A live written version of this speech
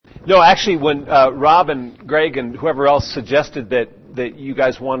No, actually, when Rob and Greg and whoever else suggested that you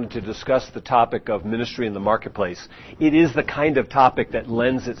guys wanted to discuss the topic of ministry in the marketplace, it is the kind of topic that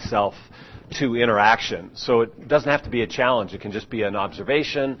lends itself to interaction. So it doesn't have to be a challenge. It can just be an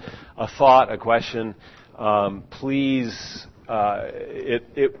observation, a thought, a question. Please,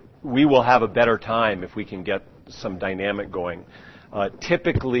 we will have a better time if we can get some dynamic going.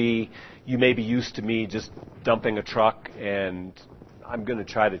 Typically, you may be used to me just dumping a truck, and I'm going to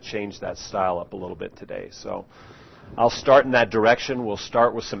try to change that style up a little bit today. So I'll start in that direction. We'll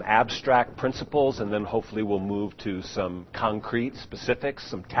start with some abstract principles, and then hopefully we'll move to some concrete specifics,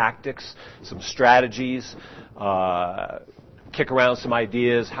 some tactics, some strategies, kick around some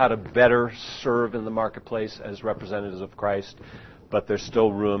ideas, how to better serve in the marketplace as representatives of Christ. But there's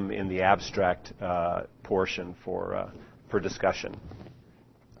still room in the abstract portion for discussion.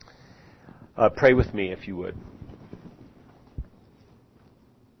 Pray with me, if you would.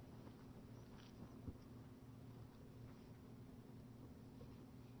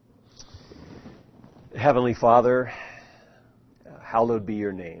 Heavenly Father, hallowed be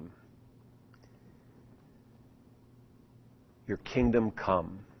your name. Your kingdom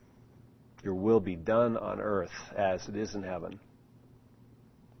come. Your will be done on earth as it is in heaven.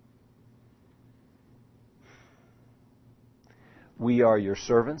 We are your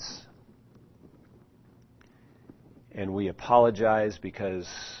servants, and we apologize because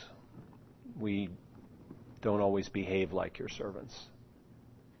we don't always behave like your servants.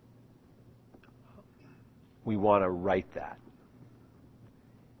 We want to right that.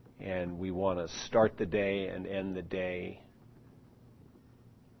 And we want to start the day and end the day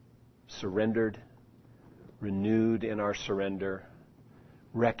surrendered, renewed in our surrender,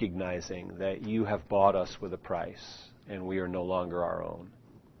 recognizing that you have bought us with a price and we are no longer our own.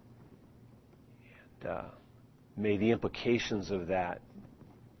 And may the implications of that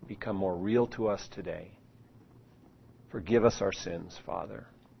become more real to us today. Forgive us our sins, Father,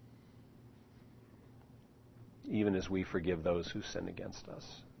 even as we forgive those who sin against us.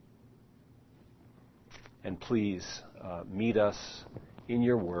 And please meet us in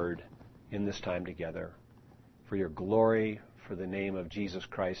your word in this time together for your glory, for the name of Jesus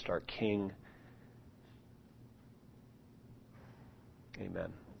Christ, our King.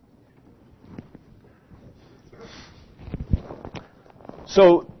 Amen.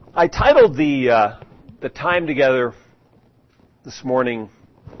 So I titled the time together this morning,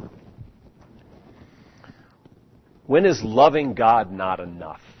 "When is loving God not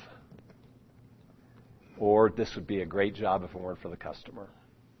enough?" Or this would be a great job if it weren't for the customer.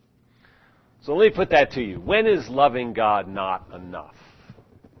 So let me put that to you. When is loving God not enough?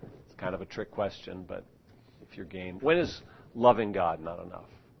 It's kind of a trick question, but if you're game. When is loving God not enough?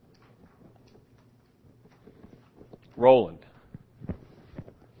 Roland.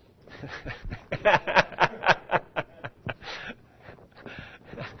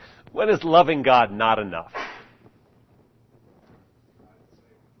 When is loving God not enough?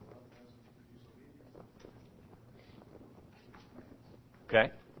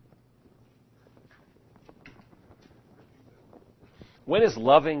 Okay. When is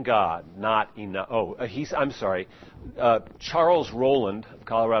loving God not enough? I'm sorry. Charles Rowland of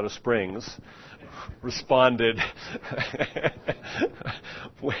Colorado Springs responded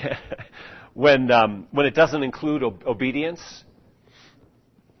when it doesn't include obedience.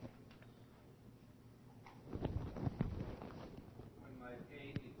 When my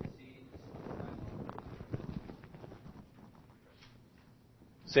pain exceeds my love.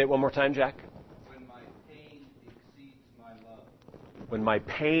 Say it one more time, Jack. When my pain exceeds my love. When my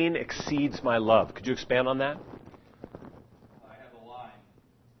pain exceeds my love. Could you expand on that? I have a line,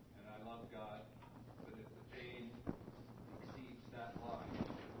 and I love God, but if the pain exceeds that line,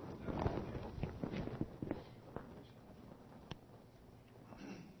 then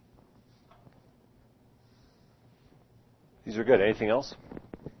I'll fail. These are good. Anything else?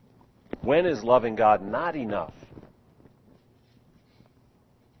 When is loving God not enough?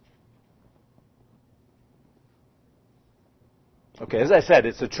 Okay, as I said,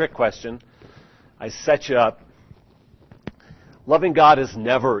 it's a trick question. I set you up. Loving God is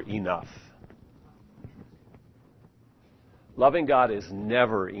never enough. Loving God is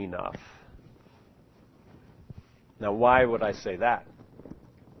never enough. Now, why would I say that?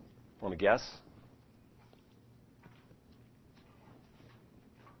 Want to guess?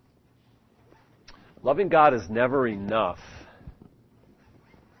 Loving God is never enough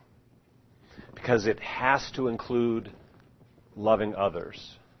because it has to include loving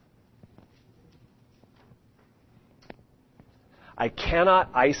others. I cannot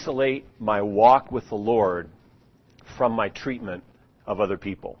isolate my walk with the Lord from my treatment of other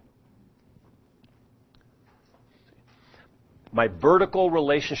people. My vertical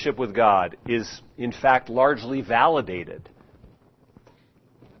relationship with God is, in fact, largely validated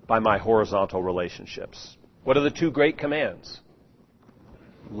by my horizontal relationships. What are the two great commands?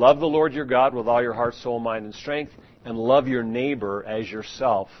 Love the Lord your God with all your heart, soul, mind, and strength, and love your neighbor as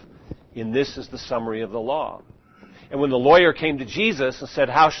yourself. And this is the summary of the law. And when the lawyer came to Jesus and said,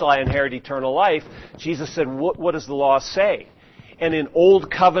 how shall I inherit eternal life? Jesus said, what does the law say? And in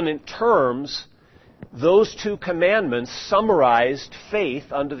Old Covenant terms, those two commandments summarized faith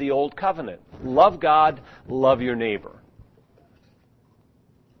under the Old Covenant. Love God, love your neighbor.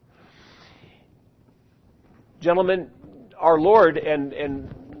 Gentlemen, our Lord,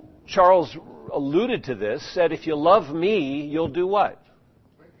 and Charles alluded to this, said, if you love me, you'll do what?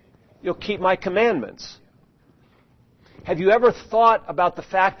 You'll keep my commandments. Have you ever thought about the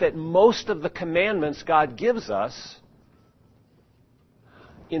fact that most of the commandments God gives us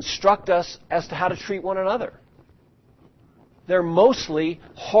instruct us as to how to treat one another? They're mostly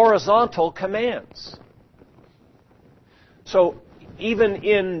horizontal commands. So even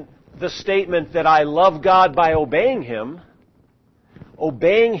in the statement that I love God by obeying Him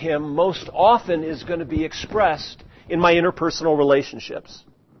most often is going to be expressed in my interpersonal relationships.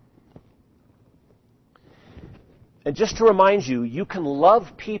 And just to remind you, you can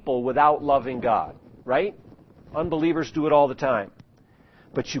love people without loving God, right? Unbelievers do it all the time.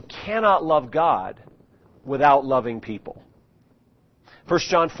 But you cannot love God without loving people. 1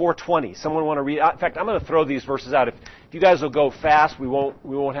 John 4:20. Someone want to read? In fact, I'm going to throw these verses out. If you guys will go fast, we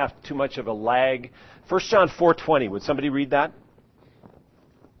won't have too much of a lag. 1 John 4:20. Would somebody read that?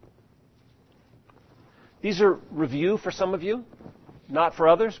 These are review for some of you, not for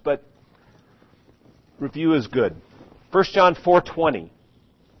others, but review is good. 1 John 4:20.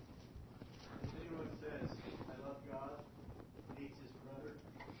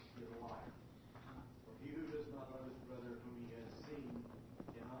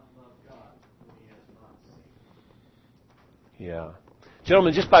 Yeah.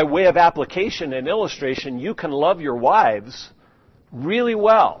 Gentlemen, just by way of application and illustration, you can love your wives really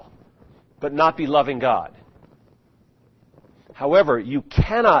well, but not be loving God. However, you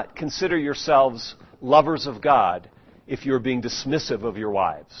cannot consider yourselves lovers of God if you're being dismissive of your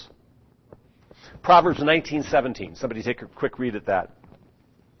wives. Proverbs 19:17. Somebody take a quick read at that.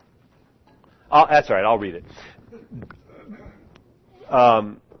 That's all right, I'll read it.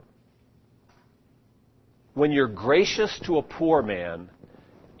 When you're gracious to a poor man,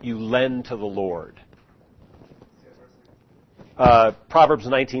 you lend to the Lord. Proverbs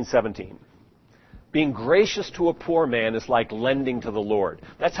 19:17. Being gracious to a poor man is like lending to the Lord.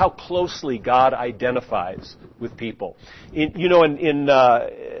 That's how closely God identifies with people. In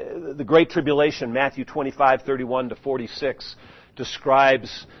the Great Tribulation, Matthew 25:31-46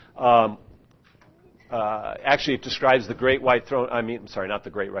 describes. Actually, it describes the great white throne. Not the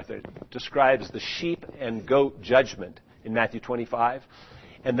great white throne. It describes the sheep and goat judgment in Matthew 25.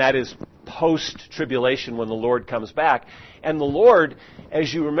 And that is post-tribulation when the Lord comes back. And the Lord,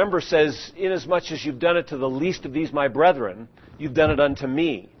 as you remember, says, inasmuch as you've done it to the least of these my brethren, you've done it unto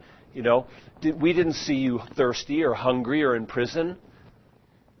me. You know, we didn't see you thirsty or hungry or in prison.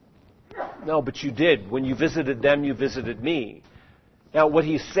 No, but you did. When you visited them, you visited me. Now, what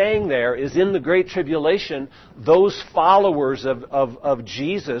he's saying there is in the Great Tribulation, those followers of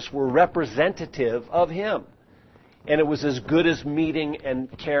Jesus were representative of him. And it was as good as meeting and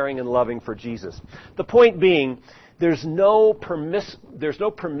caring and loving for Jesus. The point being, there's no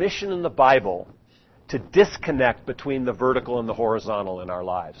permission in the Bible to disconnect between the vertical and the horizontal in our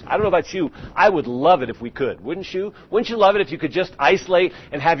lives. I don't know about you. I would love it if we could. Wouldn't you? Wouldn't you love it if you could just isolate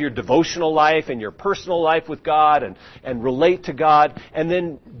and have your devotional life and your personal life with God and relate to God and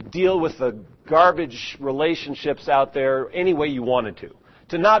then deal with the garbage relationships out there any way you wanted to?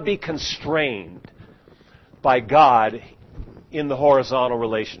 To not be constrained by God in the horizontal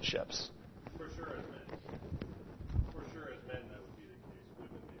relationships. For sure as men, that would be the case.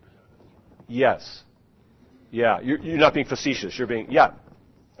 Women maybe not. Yes. Yeah, you're not being facetious. You're being,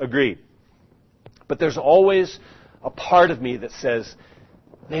 agreed. But there's always a part of me that says,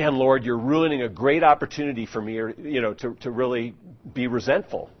 man, Lord, you're ruining a great opportunity for me, or, to really be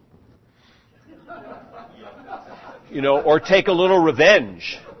resentful. Or take a little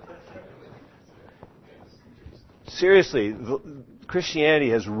revenge. Seriously, Christianity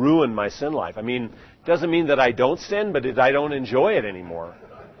has ruined my sin life. I mean, it doesn't mean that I don't sin, but I don't enjoy it anymore.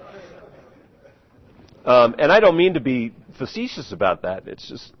 And I don't mean to be facetious about that. It's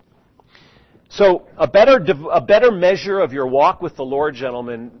just so a better measure of your walk with the Lord,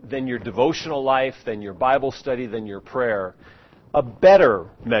 gentlemen, than your devotional life, than your Bible study, than your prayer. A better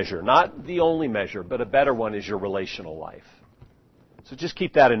measure, not the only measure, but a better one is your relational life. So just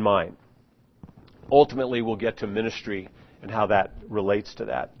keep that in mind. Ultimately, we'll get to ministry and how that relates to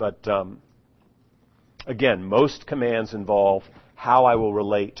that. But again, most commands involve how I will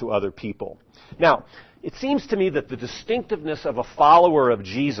relate to other people. Now, it seems to me that the distinctiveness of a follower of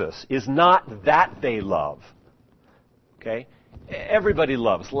Jesus is not that they love. Okay? Everybody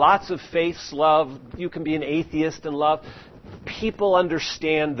loves. Lots of faiths love. You can be an atheist and love. People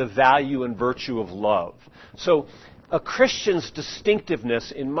understand the value and virtue of love. So a Christian's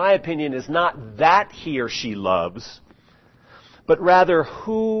distinctiveness, in my opinion, is not that he or she loves, but rather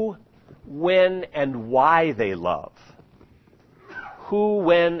who, when, and why they love. Who,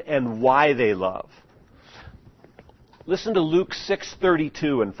 when, and why they love. Listen to Luke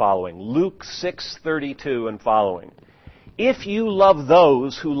 6:32 and following. Luke 6:32 and following. If you love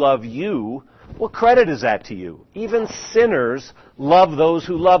those who love you, what credit is that to you? Even sinners love those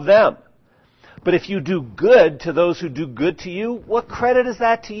who love them. But if you do good to those who do good to you, what credit is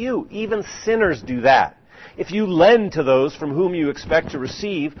that to you? Even sinners do that. If you lend to those from whom you expect to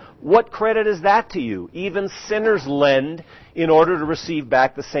receive, what credit is that to you? Even sinners lend in order to receive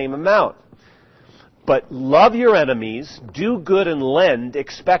back the same amount. But love your enemies, do good and lend,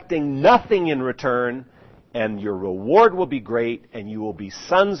 expecting nothing in return, and your reward will be great, and you will be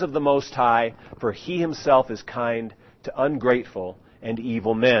sons of the Most High, for He Himself is kind to ungrateful and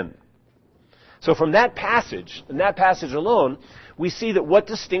evil men. So from that passage, and that passage alone, we see that what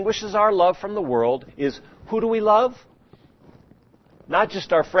distinguishes our love from the world is, who do we love? Not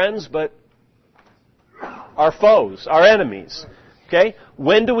just our friends, but our foes, our enemies. Okay?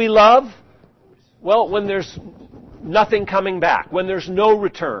 When do we love? Well, when there's nothing coming back, when there's no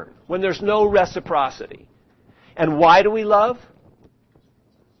return, when there's no reciprocity. And why do we love?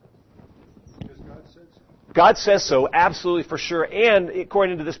 Because God said so. God says so, absolutely for sure. And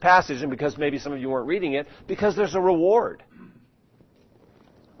according to this passage, and because maybe some of you weren't reading it, because there's a reward.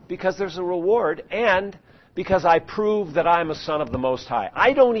 Because there's a reward, and because I prove that I'm a son of the Most High.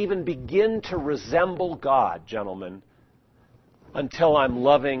 I don't even begin to resemble God, gentlemen, until I'm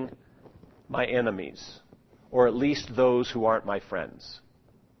loving my enemies, or at least those who aren't my friends.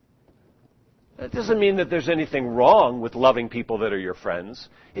 That doesn't mean that there's anything wrong with loving people that are your friends.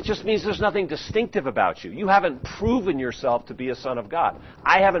 It just means there's nothing distinctive about you. You haven't proven yourself to be a son of God.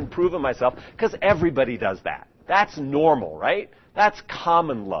 I haven't proven myself, because everybody does that. That's normal, right? That's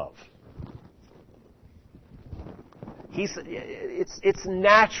common love. It's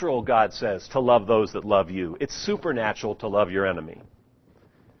natural, God says, to love those that love you. It's supernatural to love your enemy.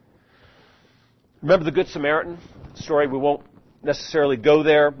 Remember the Good Samaritan story? We won't necessarily go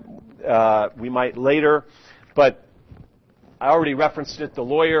there. We might later. But I already referenced it. The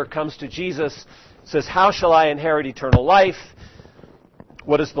lawyer comes to Jesus, says, how shall I inherit eternal life?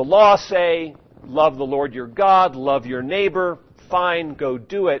 What does the law say? Love the Lord your God, love your neighbor. Fine, go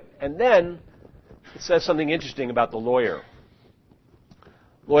do it. And then it says something interesting about the lawyer.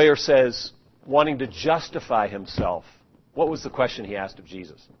 Lawyer says, wanting to justify himself, what was the question he asked of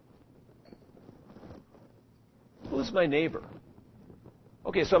Jesus? Who's my neighbor?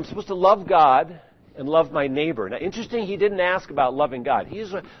 Okay, so I'm supposed to love God and love my neighbor. Now, interesting, he didn't ask about loving God.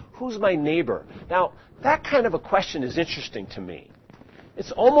 Who's my neighbor? Now, that kind of a question is interesting to me.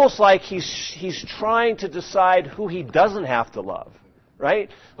 It's almost like he's trying to decide who he doesn't have to love,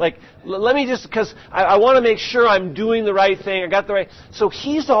 right? Like, let me just, because I want to make sure I'm doing the right thing, I got the right... So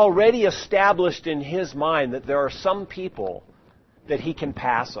he's already established in his mind that there are some people that he can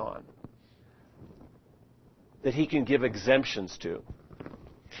pass on, that he can give exemptions to.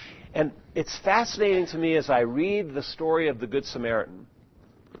 And it's fascinating to me as I read the story of the Good Samaritan,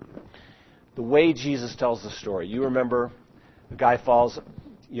 the way Jesus tells the story. You remember the guy falls,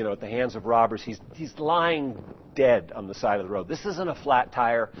 at the hands of robbers. He's lying dead on the side of the road. This isn't a flat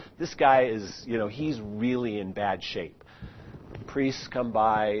tire. This guy is, he's really in bad shape. Priests come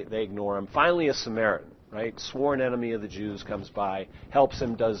by, they ignore him. Finally, a Samaritan, right? Sworn enemy of the Jews comes by, helps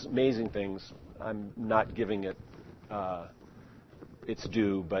him, does amazing things. I'm not giving it its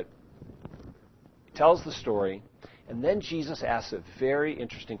due, but tells the story. And then Jesus asks a very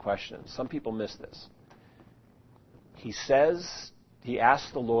interesting question. Some people miss this. He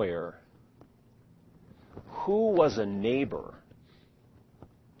asks the lawyer, who was a neighbor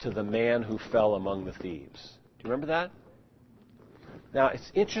to the man who fell among the thieves? Do you remember that? Now,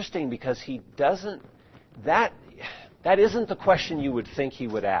 it's interesting because he doesn't, that isn't the question you would think he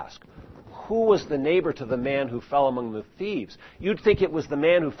would ask. Who was the neighbor to the man who fell among the thieves? You'd think it was the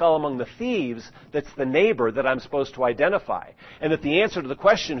man who fell among the thieves that's the neighbor that I'm supposed to identify. And that the answer to the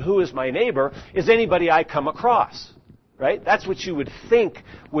question, who is my neighbor, is anybody I come across. Right? That's what you would think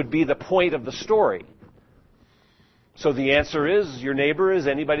would be the point of the story. So the answer is your neighbor is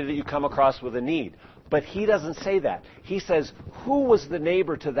anybody that you come across with a need. But he doesn't say that. He says, who was the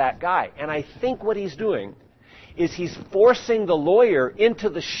neighbor to that guy? And I think what he's doing is he's forcing the lawyer into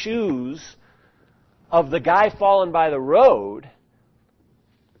the shoes of the guy fallen by the road.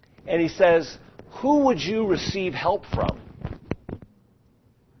 And he says, who would you receive help from?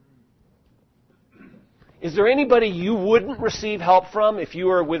 Is there anybody you wouldn't receive help from if you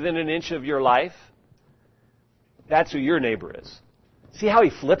were within an inch of your life? That's who your neighbor is. See how he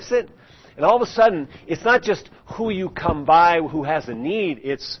flips it? And all of a sudden, it's not just who you come by who has a need,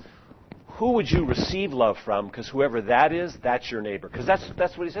 it's who would you receive love from, because whoever that is, that's your neighbor. Because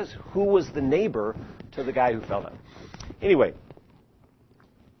that's what he says. Who was the neighbor to the guy who fell down? Anyway,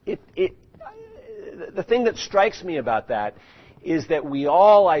 the thing that strikes me about that is that we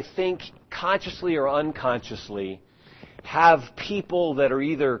all, I think, consciously or unconsciously, have people that are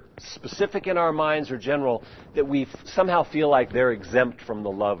either specific in our minds or general that we somehow feel like they're exempt from the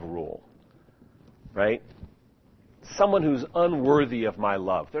love rule. Right? Someone who's unworthy of my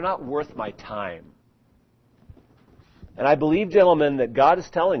love. They're not worth my time. And I believe, gentlemen, that God is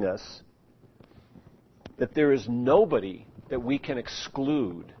telling us that there is nobody that we can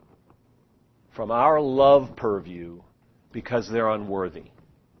exclude from our love purview because they're unworthy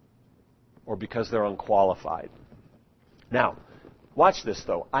or because they're unqualified. Now, watch this,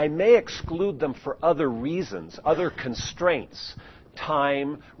 though. I may exclude them for other reasons, other constraints,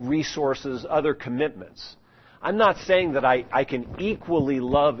 time, resources, other commitments. I'm not saying that I can equally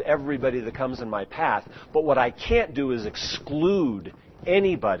love everybody that comes in my path, but what I can't do is exclude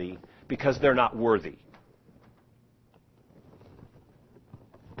anybody because they're not worthy.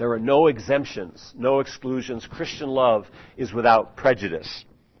 There are no exemptions, no exclusions. Christian love is without prejudice.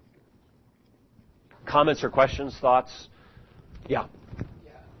 Comments or questions, thoughts? Yeah.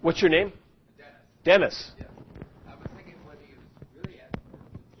 What's your name? Dennis. Yeah. I was thinking what he was really at. The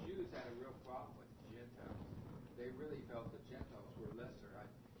Jews had a real problem with Gentiles. They really felt that Gentiles were lesser.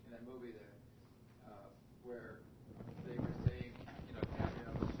 In that movie where they were saying,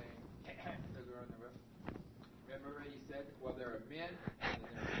 Gabriel was saying, remember he said, well, there are men and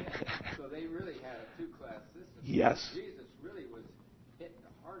there are men. So they really had a two-class system. Yes. Jesus really was hitting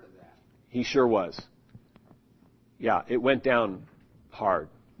the heart of that. He sure was. Yeah, it went down hard.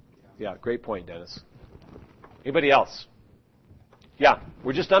 Yeah, great point, Dennis. Anybody else? Yeah,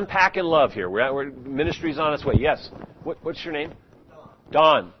 we're just unpacking love here. We're ministry's on its way. Yes. What's your name?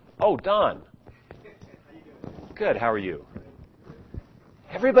 Don. Oh, Don. How you doing? Good. How are you?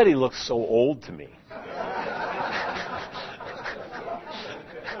 Everybody looks so old to me.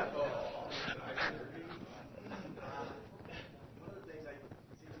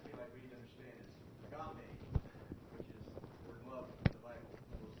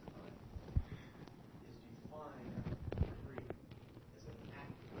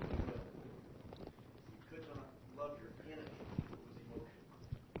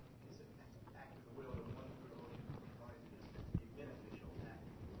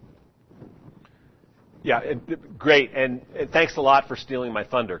 Yeah, great, and thanks a lot for stealing my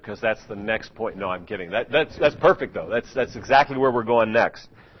thunder, because that's the next point. No, I'm kidding. That's perfect, though. That's exactly where we're going next.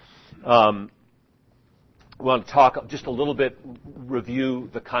 We want to talk just a little bit, review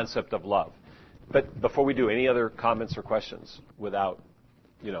the concept of love. But before we do, any other comments or questions without,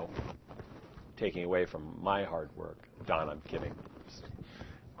 taking away from my hard work? Don, I'm kidding.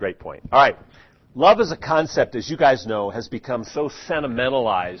 Great point. All right. Love as a concept, as you guys know, has become so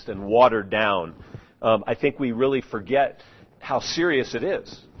sentimentalized and watered down. I think we really forget how serious it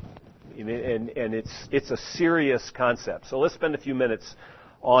is. And it's a serious concept. So let's spend a few minutes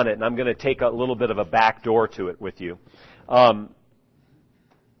on it, and I'm going to take a little bit of a back door to it with you. You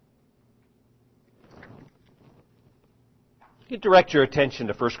direct your attention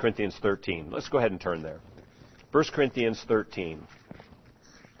to 1 Corinthians 13. Let's go ahead and turn there. 1 Corinthians 13.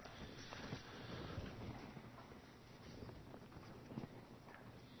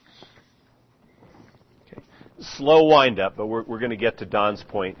 Slow wind up, but we're going to get to Don's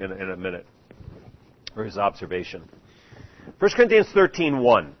point in a minute, or his observation. 1 Corinthians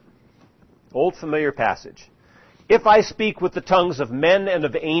 13:1, old familiar passage. If I speak with the tongues of men and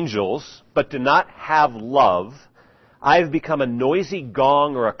of angels, but do not have love, I have become a noisy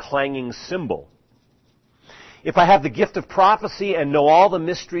gong or a clanging cymbal. If I have the gift of prophecy and know all the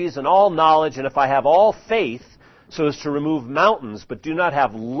mysteries and all knowledge, and if I have all faith so as to remove mountains, but do not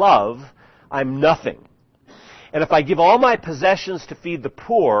have love, I'm nothing. And if I give all my possessions to feed the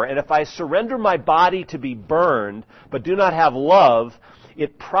poor, and if I surrender my body to be burned, but do not have love,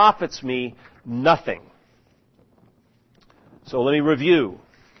 it profits me nothing. So let me review.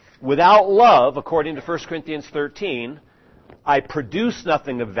 Without love, according to 1 Corinthians 13, I produce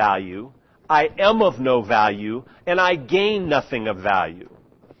nothing of value, I am of no value, and I gain nothing of value.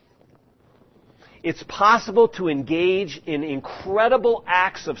 It's possible to engage in incredible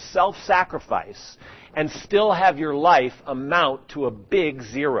acts of self-sacrifice and still have your life amount to a big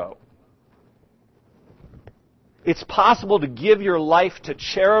zero. It's possible to give your life to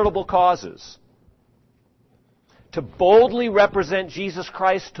charitable causes, to boldly represent Jesus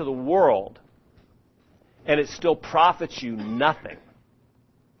Christ to the world, and it still profits you nothing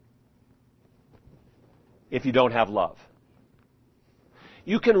if you don't have love.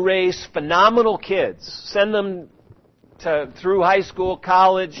 You can raise phenomenal kids, send them through high school,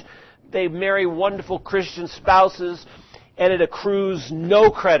 college, they marry wonderful Christian spouses, and it accrues no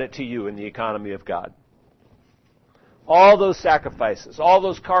credit to you in the economy of God. All those sacrifices, all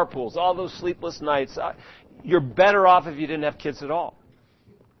those carpools, all those sleepless nights, you're better off if you didn't have kids at all,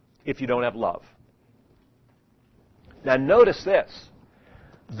 if you don't have love. Now notice this.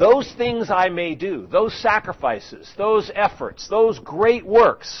 Those things I may do, those sacrifices, those efforts, those great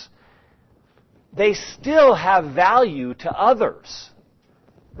works, they still have value to others,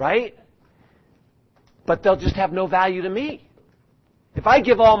 right? But they'll just have no value to me. If I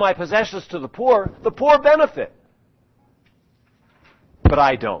give all my possessions to the poor benefit. But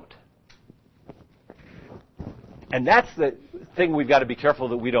I don't. And that's the thing we've got to be careful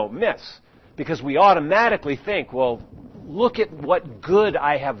that we don't miss. Because we automatically think, well, look at what good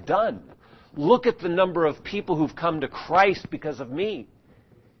I have done. Look at the number of people who've come to Christ because of me.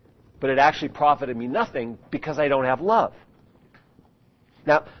 But it actually profited me nothing because I don't have love.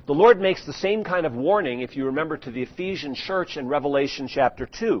 Now, the Lord makes the same kind of warning, if you remember, to the Ephesian church in Revelation chapter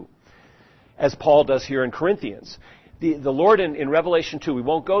 2, as Paul does here in Corinthians. The Lord in Revelation 2, we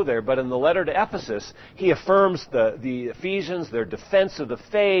won't go there, but in the letter to Ephesus, he affirms the Ephesians, their defense of the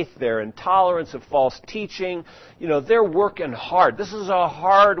faith, their intolerance of false teaching. You know, they're working hard. This is a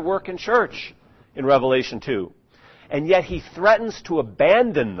hard working church in Revelation 2. And yet he threatens to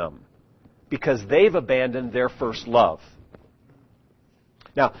abandon them because they've abandoned their first love.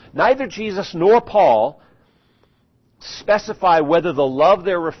 Now, neither Jesus nor Paul specify whether the love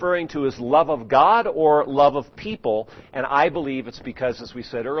they're referring to is love of God or love of people, and I believe it's because, as we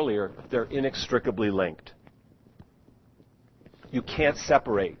said earlier, they're inextricably linked. You can't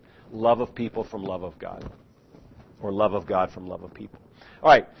separate love of people from love of God, or love of God from love of people. All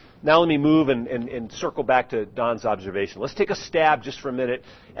right, now let me move and circle back to Don's observation. Let's take a stab just for a minute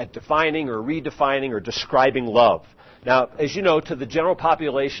at defining or redefining or describing love. Now, as you know, to the general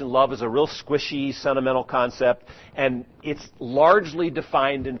population, love is a real squishy, sentimental concept, and it's largely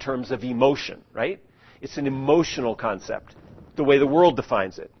defined in terms of emotion, right? It's an emotional concept, the way the world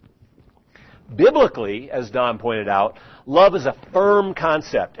defines it. Biblically, as Don pointed out, love is a firm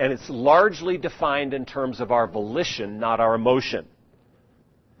concept, and it's largely defined in terms of our volition, not our emotion.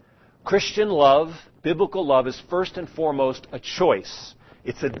 Christian love, biblical love, is first and foremost a choice.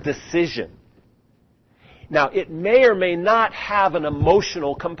 It's a decision. Now, it may or may not have an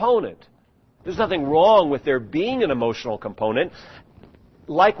emotional component. There's nothing wrong with there being an emotional component.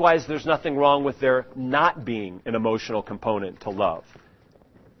 Likewise, there's nothing wrong with there not being an emotional component to love.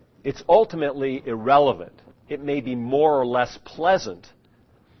 It's ultimately irrelevant. It may be more or less pleasant,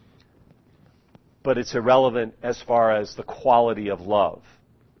 but it's irrelevant as far as the quality of love.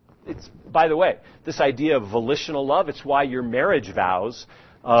 It's, by the way, this idea of volitional love, it's why your marriage vows,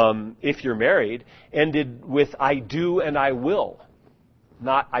 if you're married, ended with I do and I will,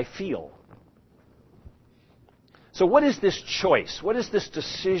 not I feel. So what is this choice? What is this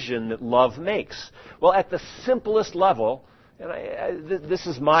decision that love makes? Well, at the simplest level, and this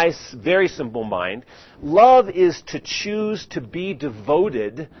is my very simple mind, love is to choose to be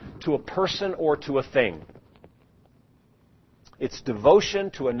devoted to a person or to a thing. It's devotion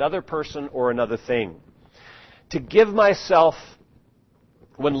to another person or another thing. To give myself,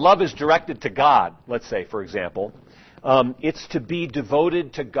 when love is directed to God, let's say, for example, it's to be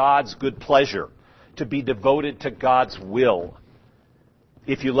devoted to God's good pleasure, to be devoted to God's will.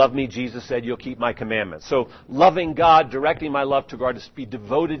 If you love me, Jesus said, you'll keep my commandments. So loving God, directing my love to God, is to be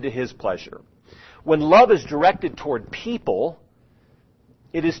devoted to His pleasure. When love is directed toward people,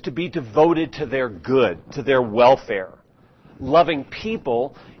 it is to be devoted to their good, to their welfare. Loving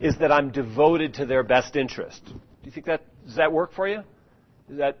people is that I'm devoted to their best interest. Do you think does that work for you?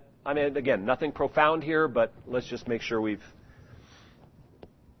 Is that, I mean, again, nothing profound here, but let's just make sure we've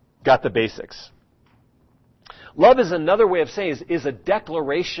got the basics. Love is another way of saying is a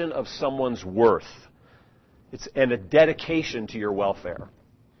declaration of someone's worth. It's a dedication to your welfare.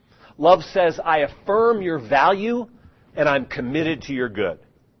 Love says, I affirm your value and I'm committed to your good.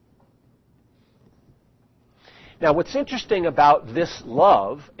 Now, what's interesting about this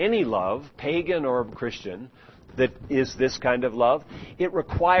love, any love, pagan or Christian, that is this kind of love, it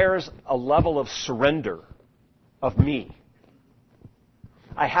requires a level of surrender of me.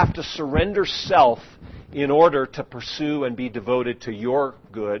 I have to surrender self in order to pursue and be devoted to your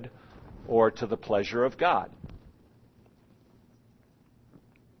good or to the pleasure of God.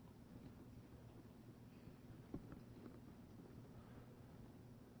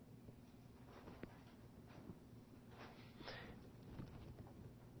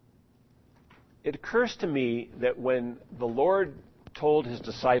 It occurs to me that when the Lord told his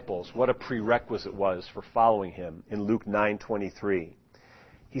disciples what a prerequisite was for following him in Luke 9:23,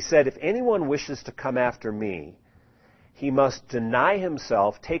 he said, if anyone wishes to come after me, he must deny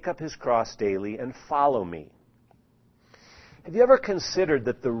himself, take up his cross daily, and follow me. Have you ever considered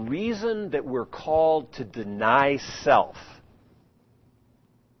that the reason that we're called to deny self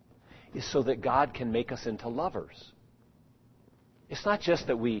is so that God can make us into lovers? It's not just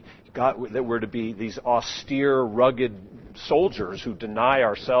that we're to be these austere, rugged soldiers who deny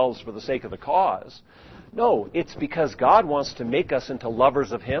ourselves for the sake of the cause. No, it's because God wants to make us into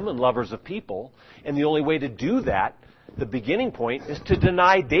lovers of Him and lovers of people. And the only way to do that, the beginning point, is to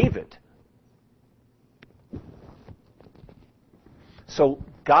deny David. So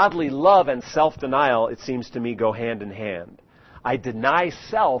godly love and self-denial, it seems to me, go hand in hand. I deny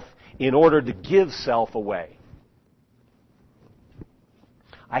self in order to give self away.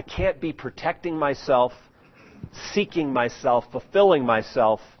 I can't be protecting myself, seeking myself, fulfilling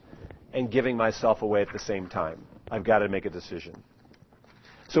myself, and giving myself away at the same time. I've got to make a decision.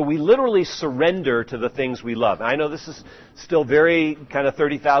 So we literally surrender to the things we love. I know this is still very kind of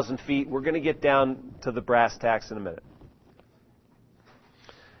 30,000 feet. We're going to get down to the brass tacks in a minute.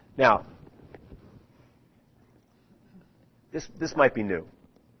 Now, this might be new.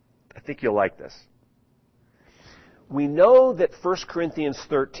 I think you'll like this. We know that 1 Corinthians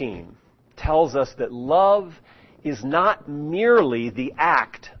 13 tells us that love is not merely the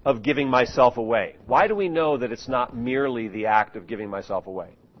act of giving myself away. Why do we know that it's not merely the act of giving myself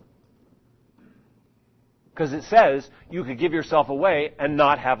away? Because it says you could give yourself away and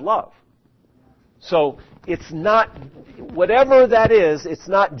not have love. So it's not, whatever that is, it's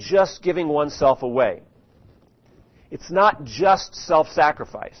not just giving oneself away. It's not just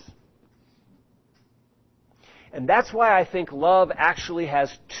self-sacrifice. And that's why I think love actually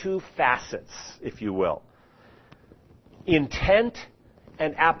has two facets, if you will. Intent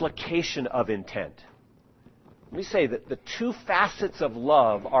and application of intent. Let me say that the two facets of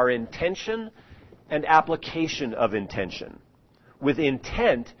love are intention and application of intention, with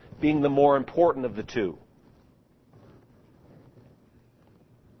intent being the more important of the two.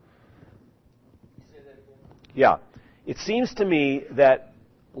 Yeah. It seems to me that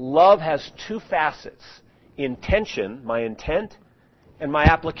love has two facets. Intention, my intent, and my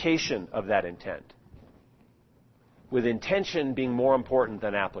application of that intent. With intention being more important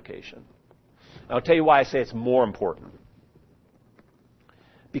than application. I'll tell you why I say it's more important.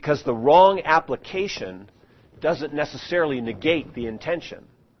 Because the wrong application doesn't necessarily negate the intention,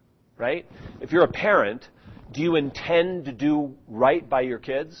 right? If you're a parent, do you intend to do right by your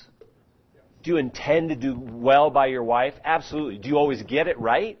kids? Do you intend to do well by your wife? Absolutely. Do you always get it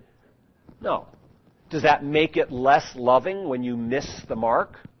right? No. Does that make it less loving when you miss the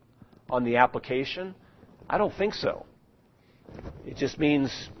mark on the application? I don't think so. It just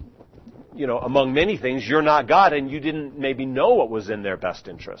means, among many things, you're not God and you didn't maybe know what was in their best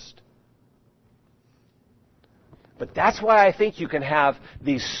interest. But that's why I think you can have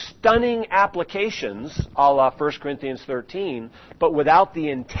these stunning applications, a la 1 Corinthians 13, but without the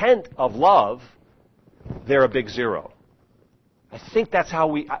intent of love, they're a big zero. I think that's how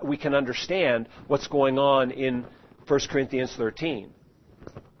we can understand what's going on in 1 Corinthians 13.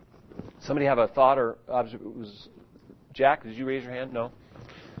 Somebody have a thought or Jack, did you raise your hand? No?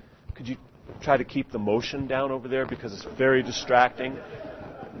 Could you try to keep the motion down over there because it's very distracting?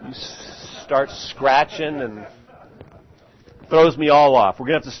 You start scratching and throws me all off. We're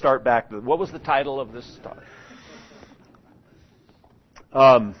going to have to start back. What was the title of this talk?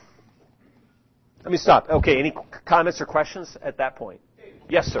 Let me stop. Okay, any comments or questions at that point? David,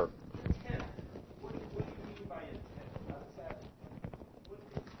 Yes, sir. intent. What do you mean by intent? How does that?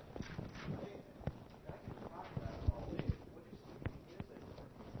 I can talk about it all day.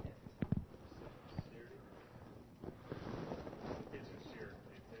 What is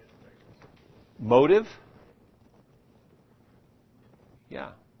intent? Motive?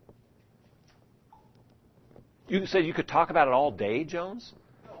 Yeah. You said you could talk about it all day, Jones?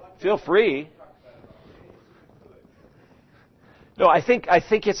 Feel free. No, I think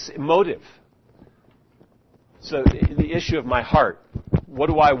it's motive. So the issue of my heart, what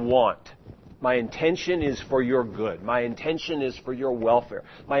do I want? My intention is for your good. My intention is for your welfare.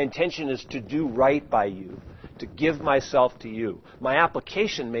 My intention is to do right by you, to give myself to you. My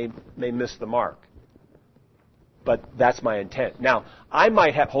application may miss the mark, but that's my intent. Now, I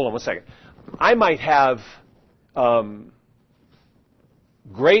might have, hold on one second. I might have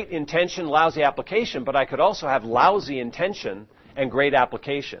great intention, lousy application, but I could also have lousy intention and great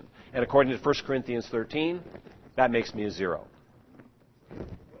application. And according to 1 Corinthians 13, that makes me a 0.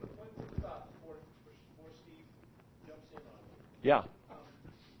 Yeah.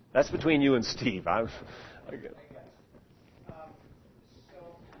 That's between you and Steve. I guess.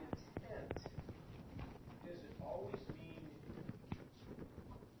 So intent, does it always mean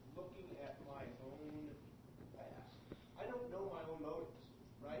looking at my own past? I don't know my own motives,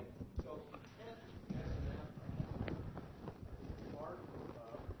 right? So intent as an part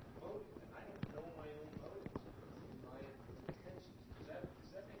of motive, and I don't know my own motives and my intentions.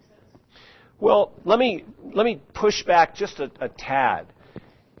 Does that make sense? Well, let me push back just a tad.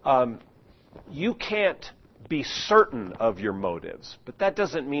 You can't be certain of your motives, but that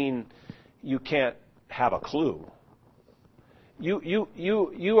doesn't mean you can't have a clue.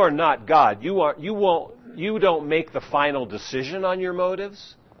 You are not God. You don't make the final decision on your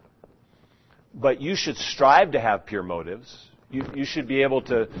motives, but you should strive to have pure motives. You should be able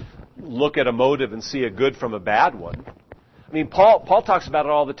to look at a motive and see a good from a bad one. I mean, Paul talks about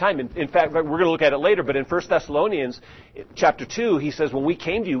it all the time. In fact, we're going to look at it later, but in 1 Thessalonians chapter 2, he says, when we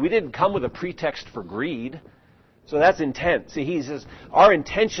came to you, we didn't come with a pretext for greed. So that's intent. See, he says, our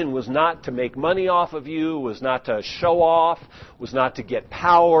intention was not to make money off of you, was not to show off, was not to get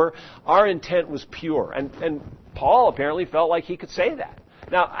power. Our intent was pure. And Paul apparently felt like he could say that.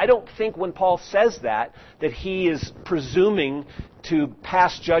 Now, I don't think when Paul says that he is presuming to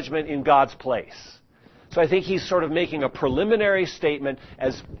pass judgment in God's place. So I think he's sort of making a preliminary statement,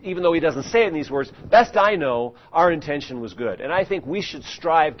 as even though he doesn't say it in these words, best I know, our intention was good. And I think we should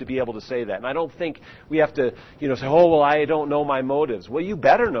strive to be able to say that. And I don't think we have to, say, oh, well, I don't know my motives. Well, you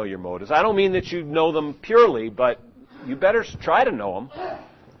better know your motives. I don't mean that you know them purely, but you better try to know them.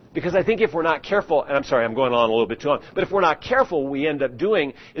 Because I think if we're not careful, and I'm sorry, I'm going on a little bit too long, but if we're not careful, what we end up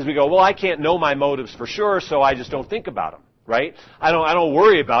doing is we go, well, I can't know my motives for sure, so I just don't think about them. Right? I don't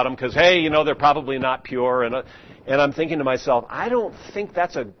worry about them because, hey, they're probably not pure. And I'm thinking to myself, I don't think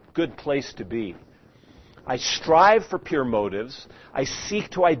that's a good place to be. I strive for pure motives. I seek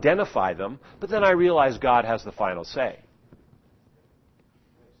to identify them. But then I realize God has the final say.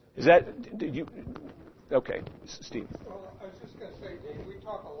 Is that... Okay, Steve. Well, I was just going to say, Dave, we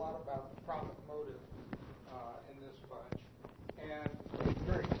talk a lot about the profit motive in this bunch. And it's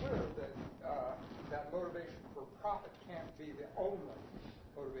very clear that that motivation for profit can't be the only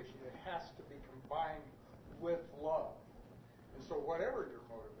motivation. It has to be combined with love. And so whatever your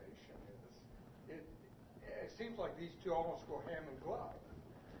motivation is, it seems like these two almost go hand in glove.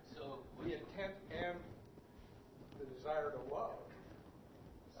 So the intent and the desire to love.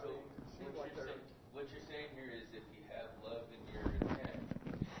 So what you're saying here is if you have love in your intent,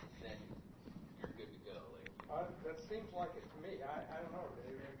 then you're good to go. That seems like it to me. I don't know,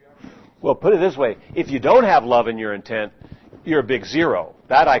 Dave. Maybe I'm... Well, put it this way. If you don't have love in your intent, you're a big 0.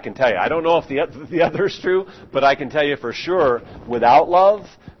 That I can tell you. I don't know if the other is true, but I can tell you for sure, without love,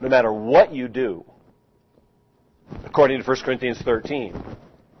 no matter what you do, according to 1 Corinthians 13.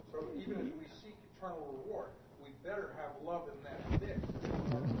 So even as we seek eternal reward, we better have love in that mix.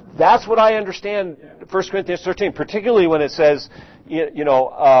 That's what I understand 1 Corinthians 13, particularly when it says,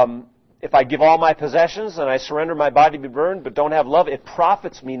 if I give all my possessions and I surrender my body to be burned but don't have love, it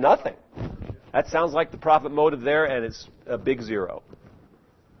profits me nothing. That sounds like the profit motive there, and it's a big 0.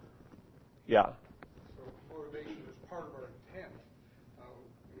 Yeah. So motivation is part of our intent.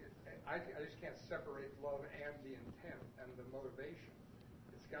 I just can't separate love and the intent and the motivation.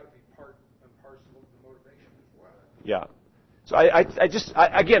 It's got to be part and parcel of the motivation as well. Yeah. So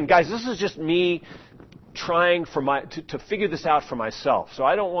again, guys, this is just me trying to figure this out for myself. So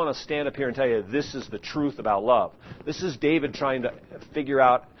I don't want to stand up here and tell you this is the truth about love. This is David trying to figure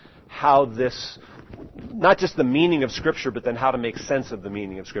out how this, not just the meaning of Scripture, but then how to make sense of the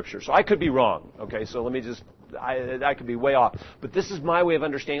meaning of Scripture. So I could be wrong, okay? So let me just, I could be way off. But this is my way of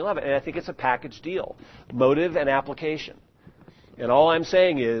understanding love, and I think it's a package deal. Motive and application. And all I'm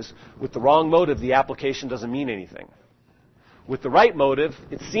saying is, with the wrong motive, the application doesn't mean anything. With the right motive,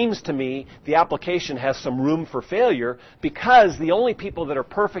 it seems to me the application has some room for failure because the only people that are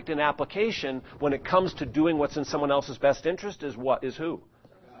perfect in application when it comes to doing what's in someone else's best interest is who?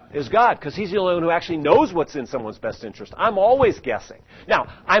 Is God, because He's the only one who actually knows what's in someone's best interest. I'm always guessing. Now,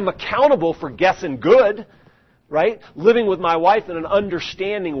 I'm accountable for guessing good, right? Living with my wife in an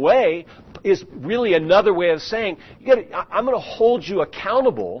understanding way is really another way of saying, I'm going to hold you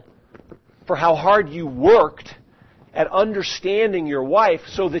accountable for how hard you worked at understanding your wife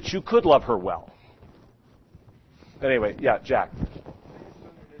so that you could love her well. Anyway, yeah, Jack.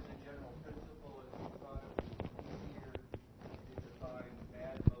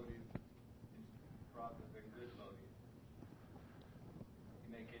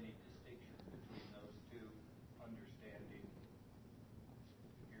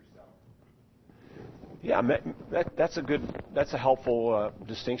 Yeah, that's a helpful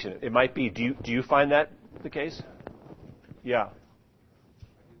distinction. It might be. Do you find that the case? Yeah.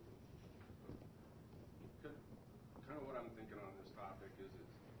 Kind of what I'm thinking on this topic is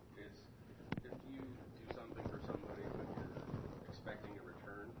it's if you do something for somebody but you're expecting a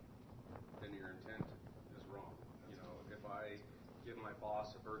return, then your intent is wrong. You know, if I give my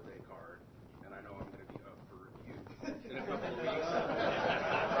boss a birthday card and I know I'm going to be up for review in a couple of weeks,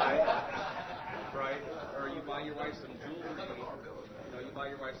 right? Or you buy your wife some jewelry. You buy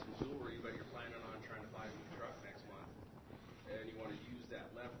your wife some jewelry, but you're planning on trying to buy a new truck next month, and you want to use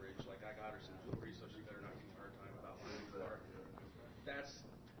that leverage. Like, I got her some jewelry, so she better not give me a hard time about buying a new car.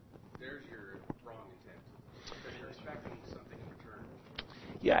 There's your wrong intent, because you're expecting something in return.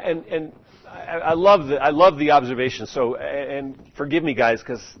 Yeah, and I love the observation. So, and forgive me, guys,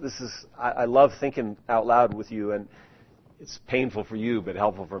 because I love thinking out loud with you, and it's painful for you, but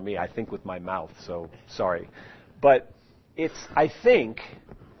helpful for me. I think with my mouth, so sorry. But I think,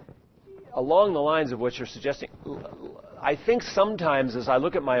 along the lines of what you're suggesting, I think sometimes as I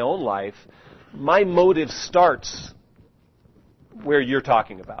look at my own life, my motive starts where you're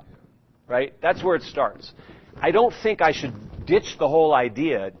talking about, right? That's where it starts. I don't think I should ditch the whole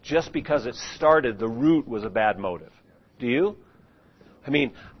idea just because it started, the root was a bad motive. Do you? I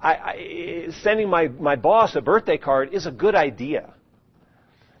mean, sending my boss a birthday card is a good idea.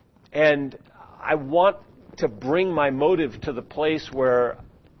 And I want to bring my motive to the place where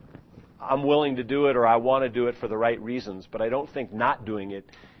I'm willing to do it or I want to do it for the right reasons. But I don't think not doing it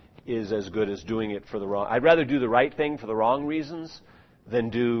is as good as doing it for the wrong. I'd rather do the right thing for the wrong reasons than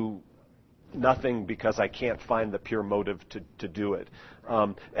do nothing because I can't find the pure motive to do it.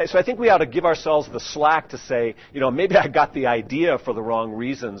 So I think we ought to give ourselves the slack to say, maybe I got the idea for the wrong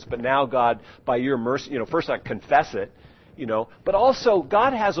reasons, but now God, by your mercy, first I confess it, but also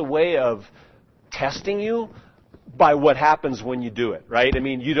God has a way of testing you by what happens when you do it, right? I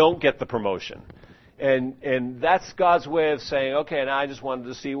mean, you don't get the promotion. And that's God's way of saying, okay, now I just wanted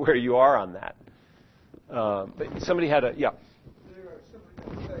to see where you are on that. But somebody had a, yeah. They're simply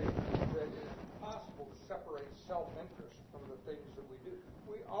going to say that it is impossible to separate self-interest from the things that we do.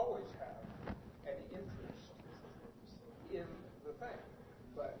 We always have an interest in the thing.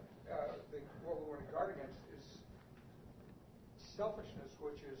 But what we want to guard against is selfishness,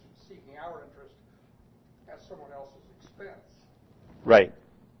 which is seeking our interest at someone else's expense. Right.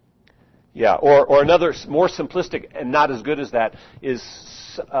 Yeah. Or another more simplistic and not as good as that is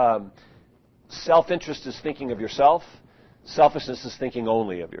self-interest is thinking of yourself. Selfishness is thinking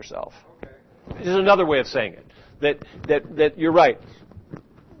only of yourself. Okay. This is another way of saying it. That you're right.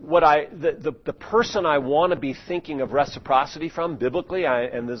 The person I want to be thinking of reciprocity from biblically,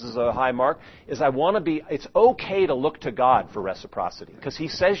 and this is a high mark, is I want to be. It's okay to look to God for reciprocity because He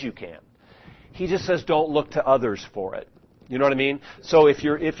says you can. He just says don't look to others for it. You know what I mean? So if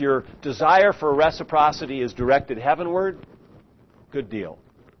your desire for reciprocity is directed heavenward, good deal.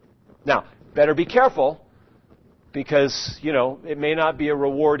 Now, better be careful because, it may not be a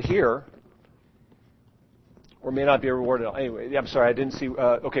reward here or may not be a reward at all. Anyway, I'm sorry, I didn't see.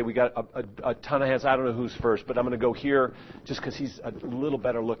 Okay, we got a ton of hands. I don't know who's first, but I'm going to go here just because he's a little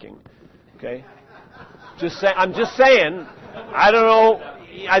better looking. Okay? I'm just saying, I don't know.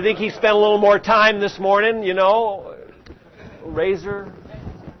 I think he spent a little more time this morning, Razor.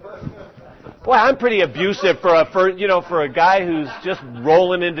 Boy, I'm pretty abusive for a guy who's just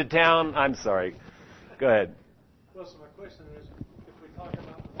rolling into town. I'm sorry. Go ahead. Well, so my question is, if we talk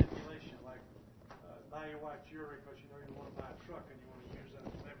about manipulation, like buy your wife jewelry because you want to buy a truck and you want to use that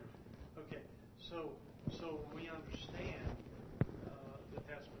as leverage. Okay, so we understand that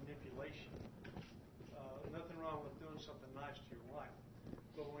that's manipulation. Nothing wrong with doing something nice to your wife,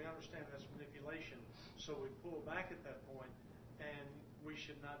 but when we understand that's manipulation, so we pull back at that point, and we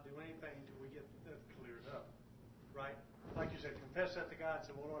should not do anything until we get that cleared up, right? Like you said, confess that to God and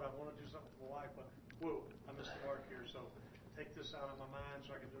say, well, Lord, I want to do something for my wife, but whoa, I missed the mark here, so take this out of my mind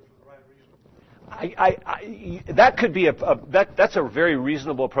so I can do it for the right reason. That could be that's a very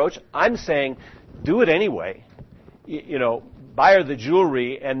reasonable approach. I'm saying do it anyway. Buy her the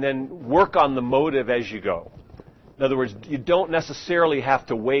jewelry and then work on the motive as you go. In other words, you don't necessarily have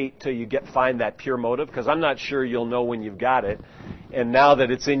to wait till you find that pure motive, because I'm not sure you'll know when you've got it. And now that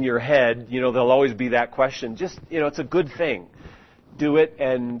it's in your head, there'll always be that question. Just, it's a good thing. Do it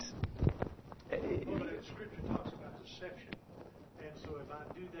and... Well, the Scripture talks about deception. And so if I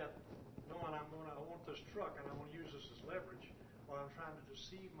do that knowing I want this truck and I want to use this as leverage, or I'm trying to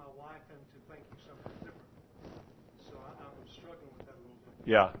deceive my wife into thinking something different. So I'm struggling with that a little bit.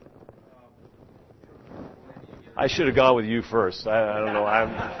 Yeah. I should have gone with you first. I don't know.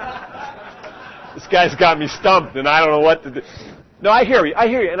 This guy's got me stumped, and I don't know what to do. No, I hear you.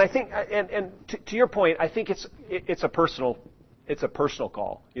 And I think, and to your point, I think it's a personal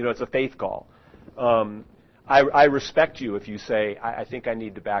call. It's a faith call. I respect you if you say, I think I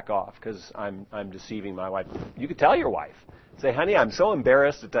need to back off because I'm deceiving my wife. You could tell your wife. Say, honey, I'm so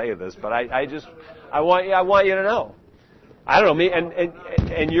embarrassed to tell you this, but I want you to know. I don't know, me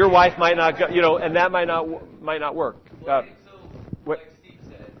and your wife might not go, and that might not work. Well, like Steve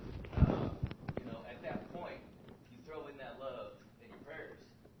said, at that point, you throw in that love in your prayers,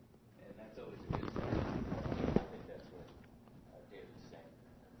 and that's always a good start. I think that's what David's saying,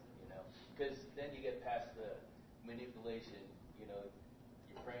 because then you get past the manipulation. You're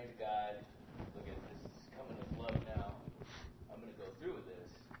praying to God. Look at this is coming with love now. I'm going to go through with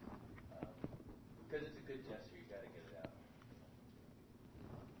this because it's a good gesture. You got to get it out.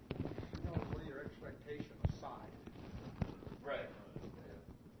 Put your expectation aside. Right.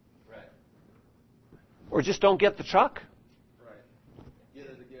 Or just don't get the truck. Right. Get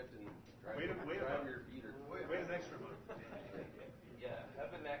it as a gift and drive your feet or Wait an extra month. Yeah,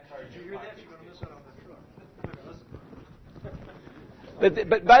 having that car. Did you hear that? You're going to miss out on the truck.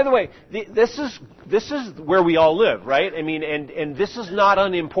 But by the way, this is where we all live, right? I mean, and this is not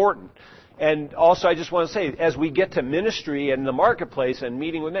unimportant. And also, I just want to say, as we get to ministry and the marketplace and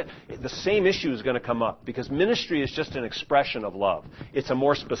meeting with men, the same issue is going to come up because ministry is just an expression of love. It's a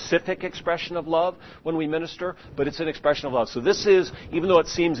more specific expression of love when we minister, but it's an expression of love. So this is, even though it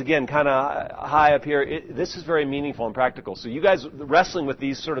seems, again, kind of high up here, this is very meaningful and practical. So you guys wrestling with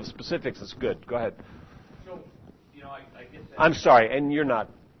these sort of specifics is good. Go ahead. So, I get that. I'm sorry, and you're not.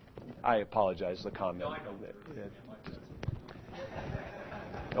 I apologize, the comment. No, I know.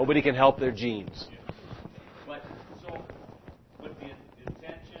 Nobody can help their genes. But so with the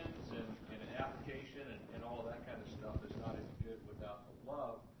intentions and application and all of that kind of stuff is not as good without the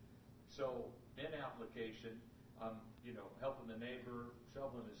love. So in application, helping the neighbor,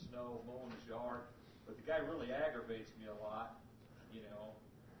 shoveling his snow, mowing his yard, but the guy really aggravates me a lot,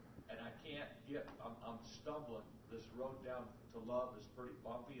 and I can't I'm stumbling. This road down to love is pretty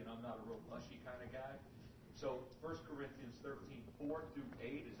bumpy, and I'm not a real mushy kind of guy. So 1 Corinthians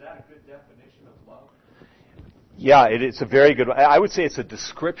 13:4-8, is that a good definition of love? Yeah, it's a very good. I would say it's a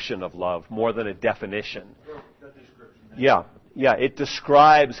description of love more than a definition. The description. Yeah. It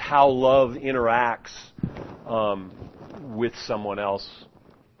describes how love interacts with someone else.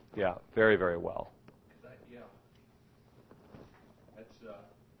 Yeah, very, very well. That's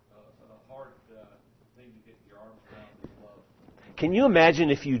a hard thing to get your arms around with love. Can you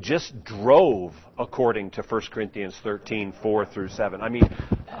imagine if you just drove according to 1 Corinthians 13:4-7? I mean,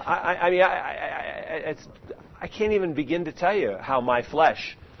 I can't even begin to tell you how my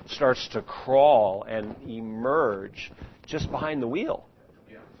flesh starts to crawl and emerge just behind the wheel.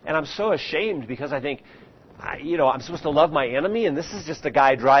 And I'm so ashamed because I think, I'm supposed to love my enemy, and this is just a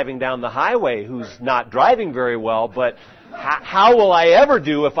guy driving down the highway who's not driving very well, but how will I ever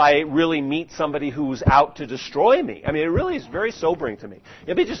do if I really meet somebody who's out to destroy me? I mean, it really is very sobering to me.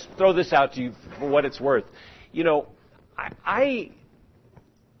 Let me just throw this out to you for what it's worth.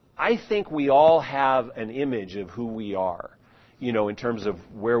 I think we all have an image of who we are, in terms of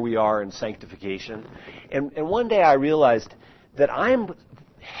where we are in sanctification. And one day I realized that I'm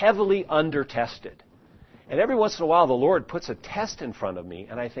heavily under-tested. And every once in a while the Lord puts a test in front of me,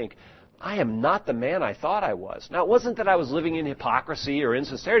 and I think, I am not the man I thought I was. Now, it wasn't that I was living in hypocrisy or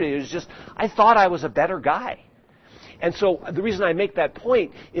insincerity. It was just, I thought I was a better guy. And so the reason I make that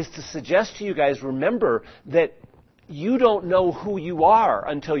point is to suggest to you guys, remember that you don't know who you are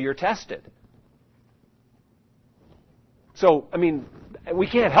until you're tested. So, I mean, we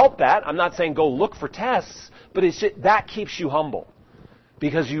can't help that. I'm not saying go look for tests, but that keeps you humble.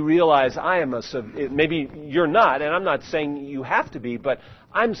 Because you realize maybe you're not, and I'm not saying you have to be, but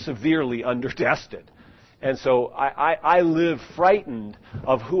I'm severely under-tested. And so I live frightened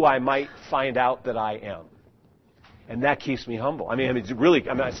of who I might find out that I am. And that keeps me humble.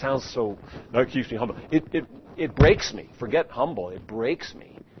 It sounds so, that keeps me humble. It breaks me. Forget humble. It breaks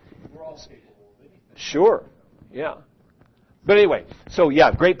me. We're all capable of anything. Sure. Yeah. But anyway, so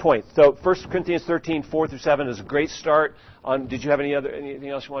yeah, great point. So 1 Corinthians 13, 4 through 7 is a great start. Did you have anything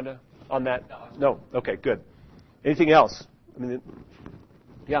else you wanted to, on that? No. Okay, good. Anything else?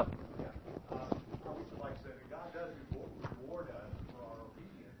 Yeah. Like I said, God does reward us for our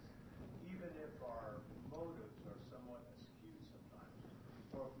obedience, even if our motives are somewhat skewed sometimes,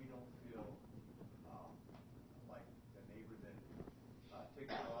 or if we don't feel like the neighbor that takes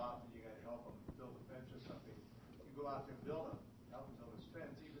you off and you got to help them build a fence or something. You go out there and help them build this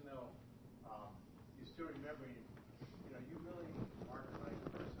fence, even though you still remembering, you really aren't the right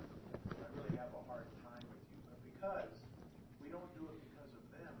person. I really have a hard time with you, but because we don't do it because of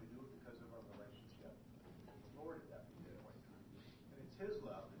them, we do it because of our relationship with the Lord at that particular point in time. And it's His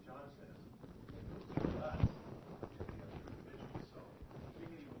love that John says that moves through us to the other individuals. So we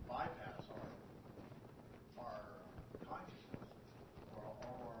can even bypass our consciousness or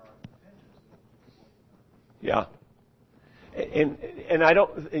our intentions at that point in time. Yeah. And I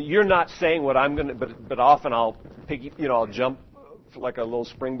don't. You're not saying what I'm going to, but often I'll I'll jump like a little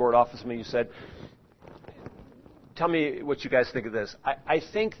springboard off of something you said. Tell me what you guys think of this. I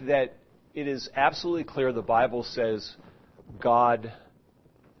think that it is absolutely clear the Bible says God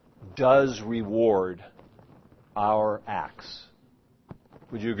does reward our acts.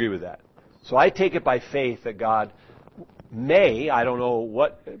 Would you agree with that? So I take it by faith that God I don't know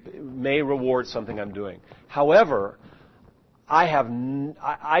what, may reward something I'm doing. However,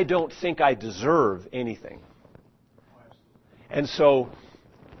 I don't think I deserve anything. And so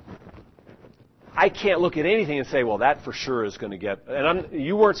I can't look at anything and say, well, that for sure is going to get, and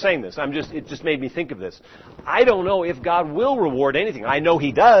you weren't saying this, it just made me think of this. I don't know if God will reward anything. I know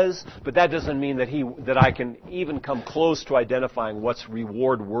He does, but that doesn't mean that I can even come close to identifying what's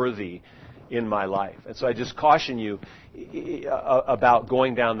reward worthy in my life. And so I just caution you about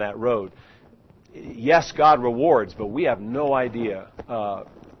going down that road. Yes, God rewards, but we have no idea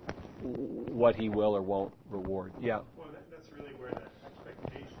what He will or won't reward. Yeah. Well, that's really where that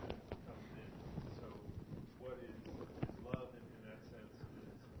expectation comes in. So, what is love in that sense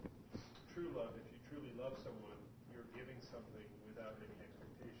is true love. If you truly love someone, you're giving something without any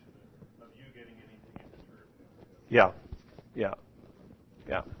expectation of you getting anything in return. Yeah. Yeah.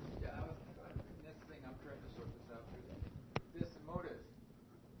 Yeah. This thing, I'm trying to sort this out. This motive,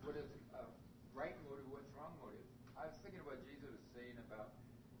 what is right motive, what's wrong motive? I was thinking about Jesus saying about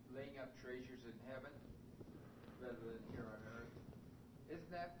laying up treasures in heaven rather than here on earth. Isn't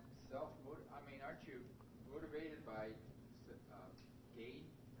that self-motive? I mean, aren't you motivated by gain?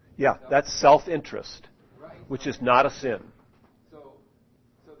 Yeah, that's self-interest, right, which is not a sin. So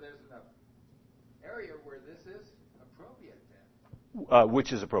there's an area where this is appropriate then.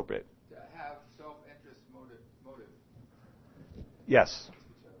 Which is appropriate? To have self-interest motive. Yes.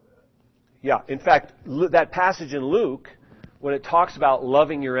 Yeah. In fact, that passage in Luke, when it talks about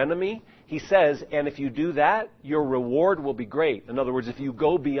loving your enemy, he says, and if you do that, your reward will be great. In other words, if you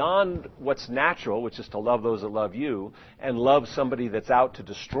go beyond what's natural, which is to love those that love you, and love somebody that's out to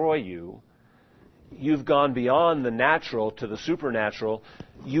destroy you, you've gone beyond the natural to the supernatural,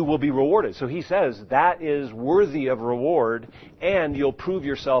 you will be rewarded. So he says that is worthy of reward, and you'll prove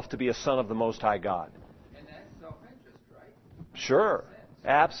yourself to be a son of the Most High God. And that's self-interest, right? Sure.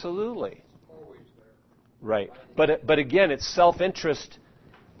 Absolutely. Right. But again, it's self-interest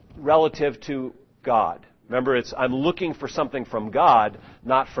relative to God. Remember, I'm looking for something from God,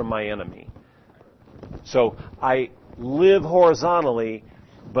 not from my enemy. So I live horizontally,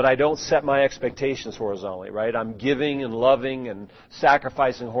 but I don't set my expectations horizontally, right? I'm giving and loving and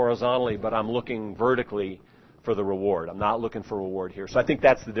sacrificing horizontally, but I'm looking vertically for the reward. I'm not looking for reward here. So I think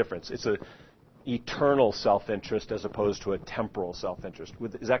that's the difference. It's a eternal self-interest as opposed to a temporal self-interest.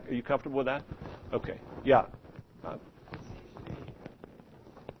 Are you comfortable with that? Okay. Yeah.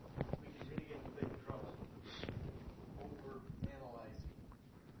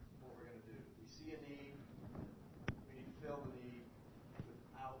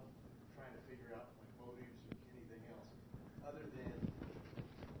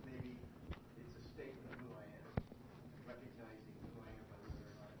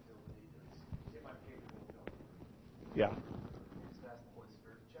 Yeah.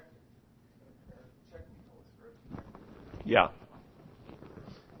 Yeah.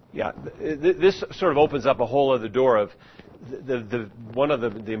 Yeah. This sort of opens up a whole other door of one of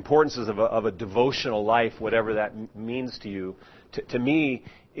the importances of a devotional life, whatever that means to you. To me,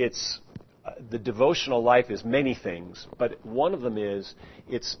 it's the devotional life is many things, but one of them is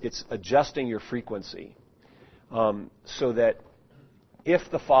it's adjusting your frequency so that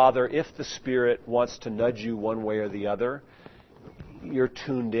if the Father, if the Spirit wants to nudge you one way or the other, you're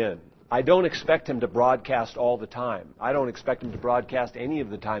tuned in. I don't expect him to broadcast all the time. I don't expect him to broadcast any of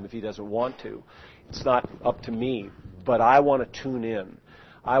the time if he doesn't want to. It's not up to me, but I want to tune in.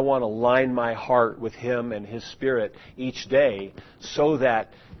 I want to line my heart with him and his spirit each day so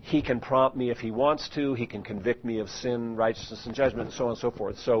that he can prompt me if he wants to. He can convict me of sin, righteousness, and judgment, and so on and so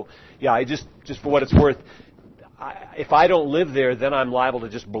forth. So, yeah, I just for what it's worth, if I don't live there, then I'm liable to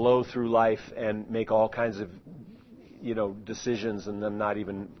just blow through life and make all kinds of, decisions and then not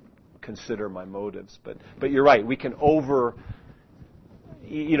even consider my motives. But you're right. We can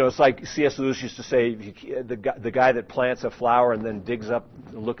it's like C.S. Lewis used to say, the guy that plants a flower and then digs up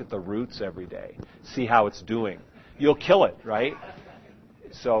and look at the roots every day, see how it's doing. You'll kill it, right?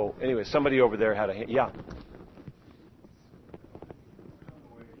 So anyway, somebody over there had a yeah.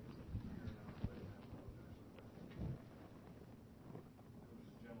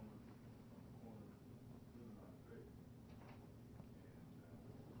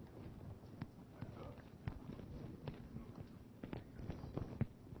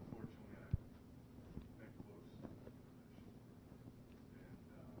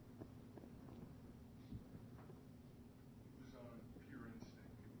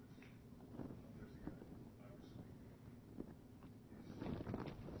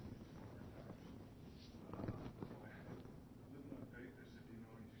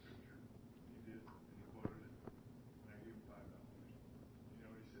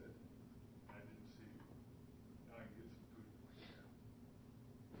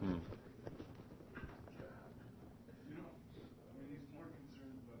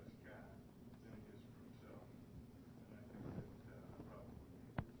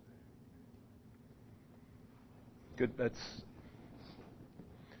 Good. That's.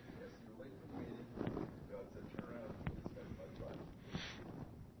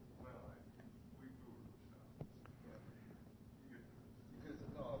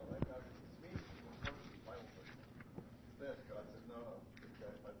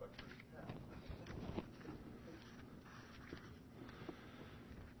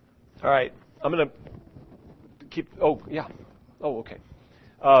 All right. I'm going to keep. Oh, yeah. Oh, okay.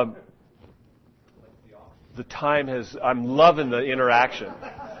 The time has. I'm loving the interaction.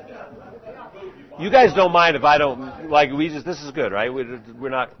 You guys don't mind if I don't This is good, right? We're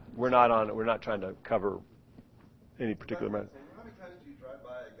not trying to cover any particular matter. How many times do you drive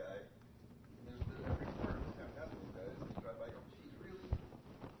by a guy? And there's every corner of town has those guys. You drive by, geez, really.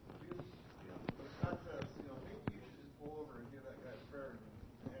 But it's not maybe you should just pull over and give that guy a prayer and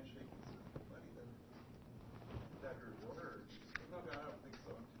handshake and some money. Then that hurt words. No, I don't think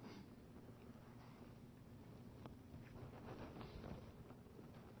so.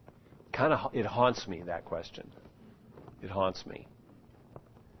 It haunts me, that question. It haunts me.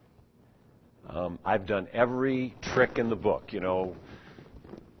 I've done every trick in the book,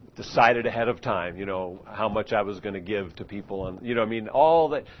 decided ahead of time, how much I was going to give to people, and all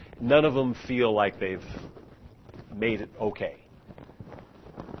that. None of them feel like they've made it okay.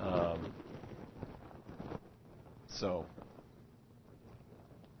 So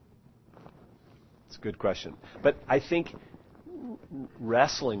it's a good question, but I think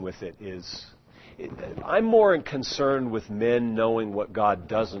wrestling with it is. I'm more concerned with men knowing what God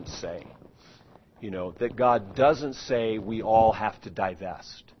doesn't say. That God doesn't say we all have to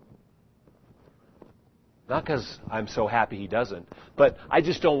divest. Not because I'm so happy He doesn't, but I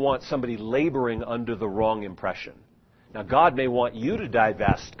just don't want somebody laboring under the wrong impression. Now, God may want you to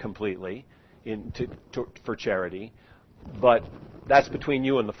divest completely for charity, but that's between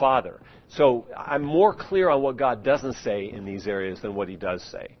you and the Father. So I'm more clear on what God doesn't say in these areas than what He does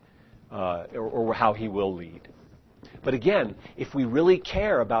say, or how He will lead. But again, if we really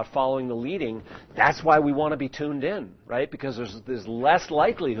care about following the leading, that's why we want to be tuned in, right? Because there's less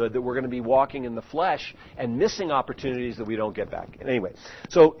likelihood that we're going to be walking in the flesh and missing opportunities that we don't get back. Anyway,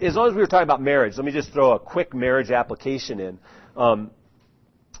 so as long as we were talking about marriage, let me just throw a quick marriage application in.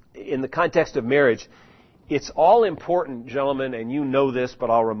 In the context of marriage, it's all important, gentlemen, and you know this, but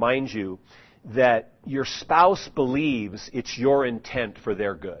I'll remind you, that your spouse believes it's your intent for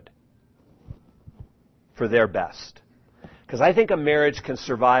their good, for their best. Because I think a marriage can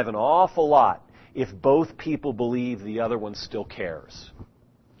survive an awful lot if both people believe the other one still cares,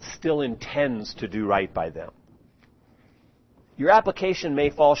 still intends to do right by them. Your application may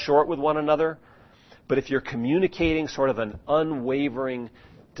fall short with one another, but if you're communicating sort of an unwavering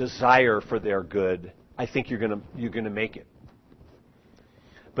desire for their good, I think you're going to make it.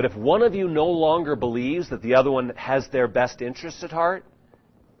 But if one of you no longer believes that the other one has their best interests at heart,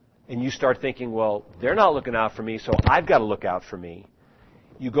 and you start thinking, well, they're not looking out for me, so I've got to look out for me.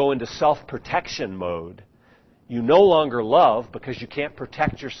 You go into self-protection mode. You no longer love because you can't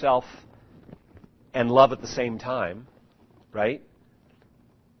protect yourself and love at the same time, right?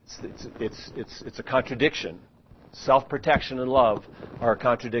 It's a contradiction. Self-protection and love are a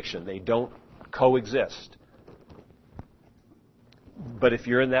contradiction. They don't coexist. But if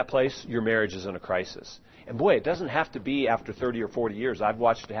you're in that place, your marriage is in a crisis. And boy, it doesn't have to be after 30 or 40 years. I've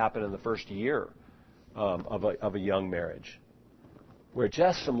watched it happen in the first year of a young marriage, where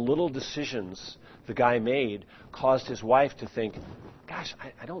just some little decisions the guy made caused his wife to think, gosh,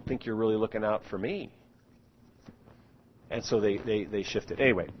 I don't think you're really looking out for me. And so they shifted.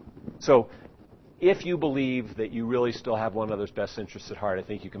 Anyway, so if you believe that you really still have one another's best interests at heart, I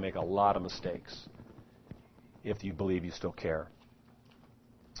think you can make a lot of mistakes if you believe you still care.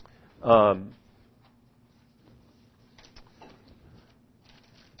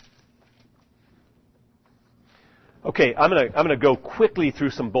 Okay, I'm gonna go quickly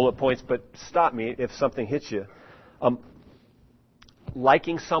through some bullet points, but stop me if something hits you.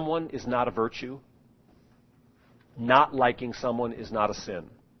 Liking someone is not a virtue. Not liking someone is not a sin.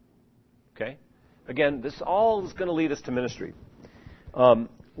 Okay? Again, this all is going to lead us to ministry.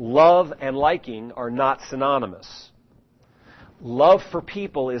 Love and liking are not synonymous. Love for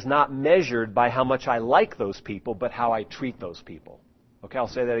people is not measured by how much I like those people, but how I treat those people. Okay, I'll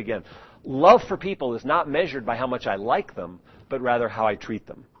say that again. Love for people is not measured by how much I like them, but rather how I treat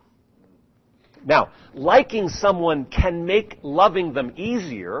them. Now, liking someone can make loving them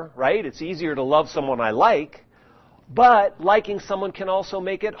easier, right? It's easier to love someone I like, but liking someone can also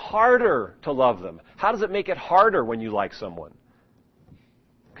make it harder to love them. How does it make it harder when you like someone?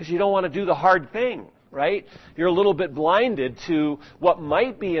 Because you don't want to do the hard thing, right? You're a little bit blinded to what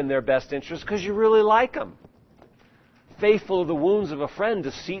might be in their best interest because you really like them. Faithful are the wounds of a friend,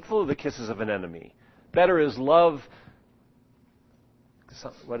 deceitful are the kisses of an enemy. Better is love.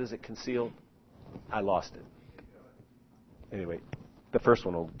 What is it, concealed? I lost it. Anyway, the first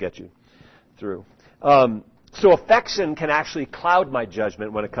one will get you through. So affection can actually cloud my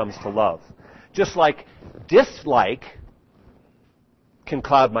judgment when it comes to love. Just like dislike can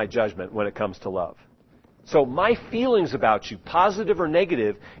cloud my judgment when it comes to love. So my feelings about you, positive or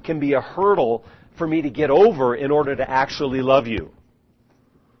negative, can be a hurdle for me to get over in order to actually love you.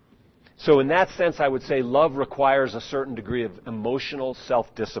 So in that sense, I would say love requires a certain degree of emotional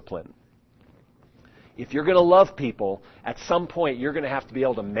self-discipline. If you're going to love people, at some point you're going to have to be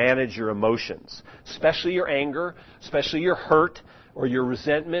able to manage your emotions, especially your anger, especially your hurt, or your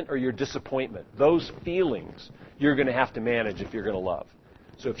resentment, or your disappointment. Those feelings you're going to have to manage if you're going to love.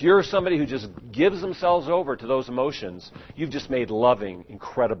 So if you're somebody who just gives themselves over to those emotions, you've just made loving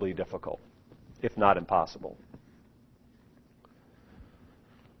incredibly difficult, if not impossible.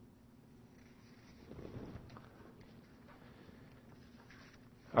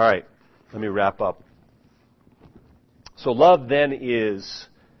 All right, let me wrap up. So love then is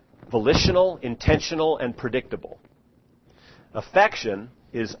volitional, intentional, and predictable. Affection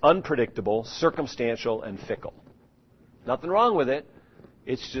is unpredictable, circumstantial, and fickle. Nothing wrong with it.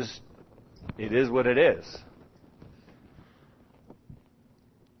 It's just, it is what it is.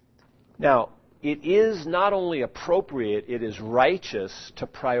 Now, it is not only appropriate, it is righteous to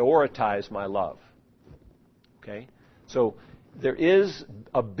prioritize my love. Okay? So there is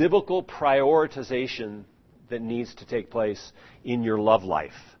a biblical prioritization that needs to take place in your love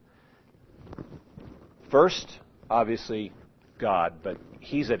life. First, obviously, God, but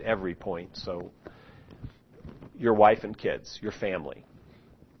He's at every point. So your wife and kids, your family.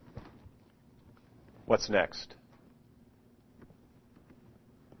 What's next?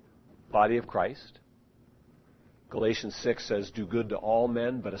 Body of Christ. Galatians 6 says, do good to all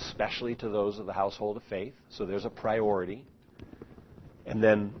men, but especially to those of the household of faith. So there's a priority. And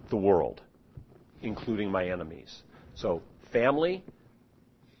then the world, including my enemies. So family,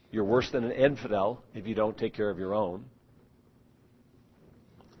 you're worse than an infidel if you don't take care of your own.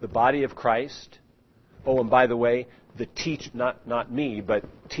 The body of Christ. Oh, and by the way, not me, but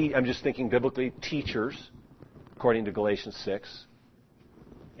I'm just thinking biblically, teachers, according to Galatians 6.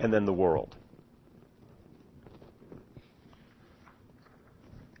 And then the world.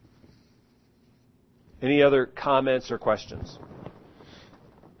 Any other comments or questions?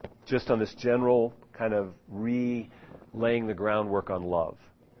 Just on this general kind of laying the groundwork on love.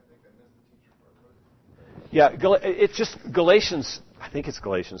 Yeah, it's just Galatians, I think it's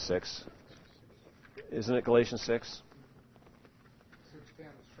Galatians 6. Isn't it Galatians 6?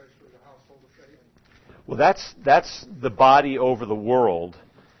 Well, that's the body over the world.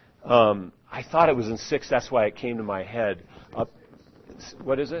 I thought it was in 6. That's why it came to my head.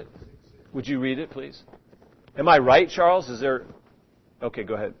 What is it? Would you read it, please? Am I right, Charles? Is there... Okay,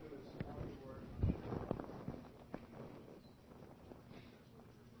 go ahead.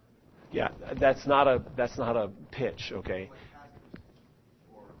 that's not a pitch, okay?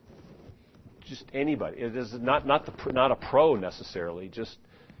 Just anybody. It is not a pro necessarily. Just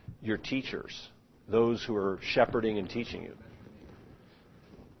your teachers, those who are shepherding and teaching you.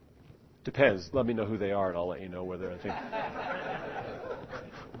 Depends. Let me know who they are, and I'll let you know whether I think.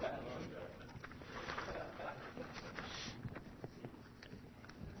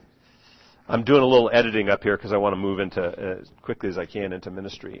 I'm doing a little editing up here because I want to move into as quickly as I can into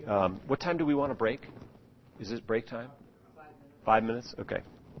ministry. What time do we want to break? Is this break time? 5 minutes. 5 minutes? Okay.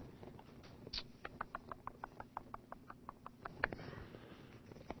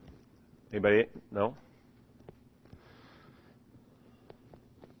 Anybody? No?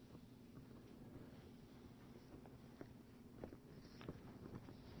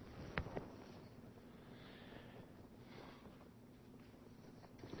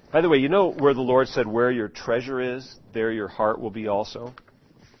 By the way, you know where the Lord said, where your treasure is, there your heart will be also?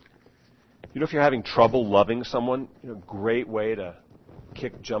 You know, if you're having trouble loving someone, a great way to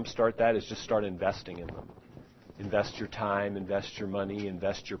jumpstart that is just start investing in them. Invest your time, invest your money,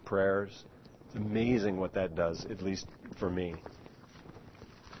 invest your prayers. It's amazing what that does, at least for me.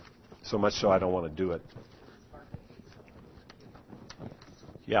 So much so I don't want to do it.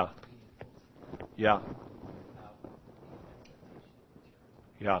 Yeah. Yeah.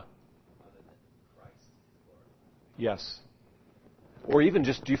 Yeah. Yes. Or even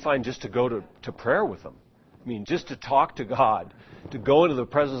just, do you find just to go to prayer with them? I mean, just to talk to God, to go into the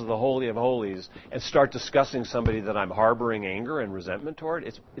presence of the Holy of Holies and start discussing somebody that I'm harboring anger and resentment toward,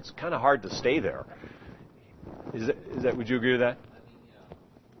 it's kind of hard to stay there. Is that? Would you agree with that?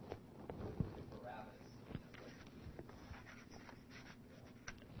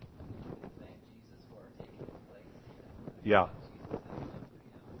 Yeah.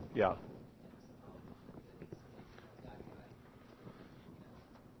 Yeah.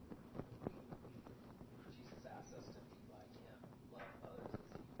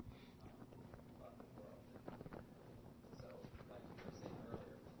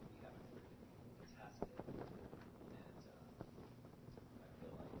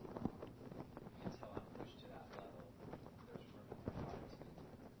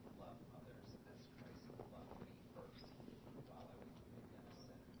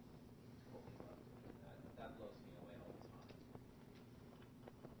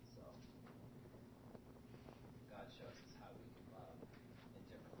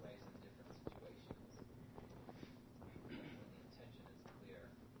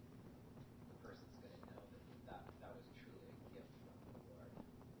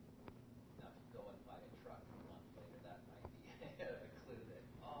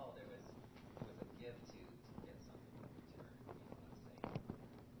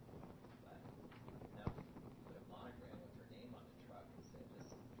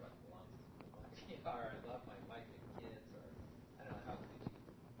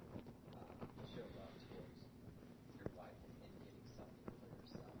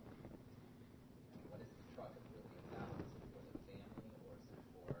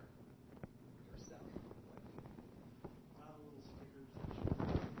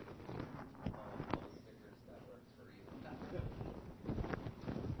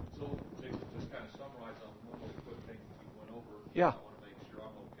 Yeah. I want to make sure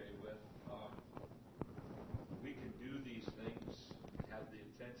I'm okay with. We can do these things, have the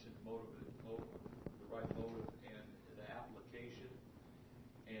intention, the right motive, and the application,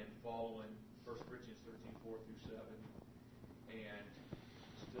 and following 1 Corinthians 13:4-7, and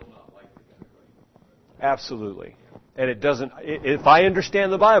still not like the guy, right? Absolutely. And it doesn't. If I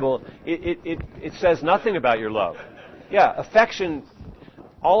understand the Bible, it says nothing about your love. Yeah, affection.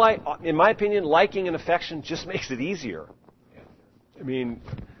 In my opinion, liking and affection just makes it easier. I mean,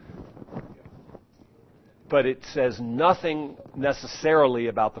 but it says nothing necessarily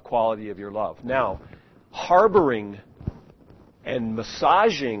about the quality of your love. Now, harboring and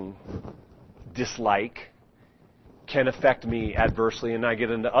massaging dislike can affect me adversely, and I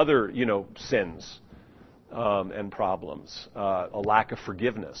get into other, sins and problems. A lack of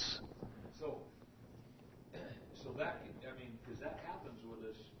forgiveness. So that, because that happens with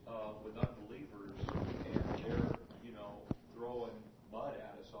us, with unbelievers, and they're, throwing mud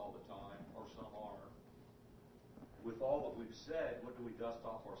at us all the time, or some are. With all that we've said, when do we dust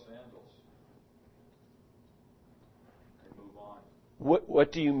off our sandals and move on?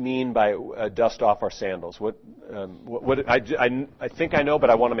 What do you mean by dust off our sandals? What I think I know, but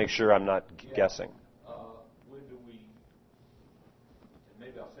I want to make sure I'm not guessing. When do we? And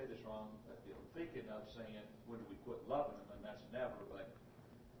maybe I'll say this wrong. I'm thinking of saying, when do we quit loving them? And that's never. But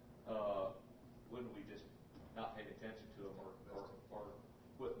when do we just not pay attention to them, or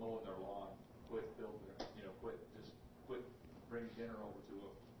quit mowing their lawn? quit building, quit bringing dinner over to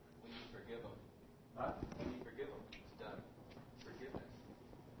them. When you forgive them. Huh? When you forgive them, it's done. Forgiveness.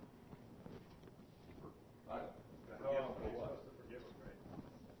 How often are you supposed to forgive them, right?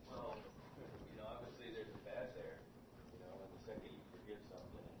 Well, obviously there's a bad there. And the second you forgive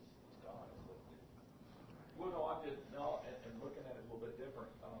something, it's gone. It's lifted. Well, no, and looking at it a little bit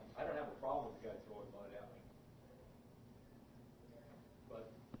different. I don't have a problem with the guy throwing mud at me. But,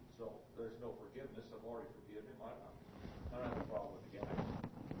 so, there's no forgiveness. I've already forgiven him. I don't have a problem with the guy.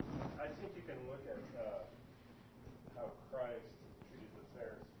 I think you can look at how Christ treated the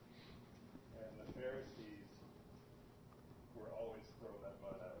Pharisees. And the Pharisees were always throwing that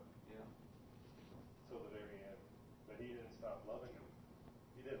mud at him. Yeah. Till the very end. But he didn't stop loving them.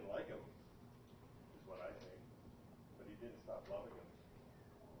 He didn't like them, is what I think. But he didn't stop loving them.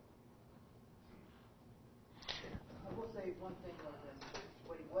 I will say one thing though, that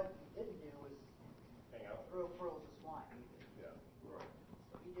what he didn't do was Hang out. throw pearls to swine. Yeah. Right.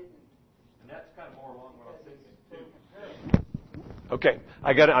 So he didn't. And that's kind of more along what I'm thinking, too. Okay,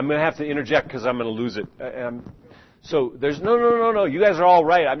 I'm going to have to interject because I'm going to lose it. So there's no. You guys are all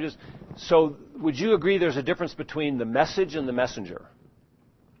right. So would you agree there's a difference between the message and the messenger?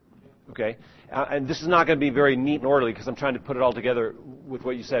 Okay, and this is not going to be very neat and orderly because I'm trying to put it all together with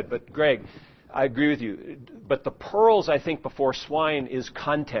what you said. But Greg, I agree with you. But the pearls, I think, before swine is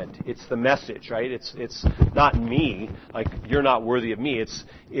content. It's the message, right? It's not me. Like you're not worthy of me.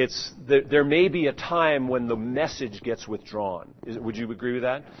 There may be a time when the message gets withdrawn. Would you agree with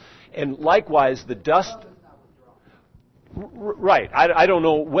that? And likewise, the dust. Right. I don't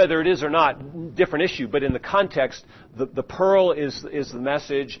know whether it is or not. Different issue. But in the context, the pearl is the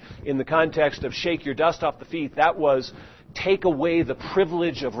message. In the context of shake your dust off the feet, that was take away the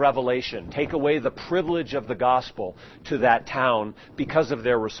privilege of revelation, take away the privilege of the gospel to that town because of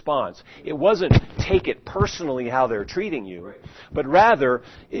their response. It wasn't take it personally how they're treating you, but rather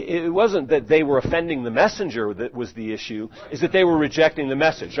it wasn't that they were offending the messenger that was the issue, is that they were rejecting the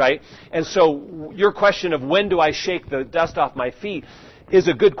message, right? And so your question of when do I shake the dust off my feet is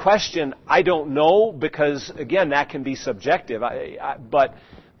a good question. I don't know because, again, that can be subjective. But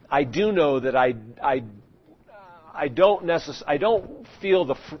I do know that I don't feel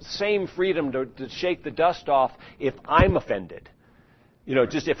the same freedom to shake the dust off if I'm offended.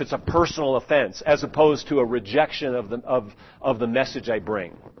 Just if it's a personal offense, as opposed to a rejection of the message I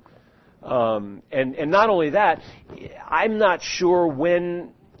bring. And not only that, I'm not sure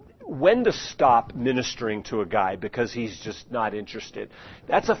when to stop ministering to a guy because he's just not interested.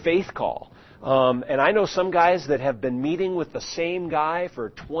 That's a faith call. And I know some guys that have been meeting with the same guy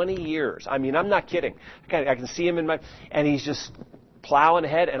for 20 years. I mean, I'm not kidding. I can see him and he's just plowing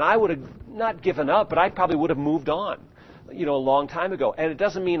ahead. And I would have not given up, but I probably would have moved on, a long time ago. And it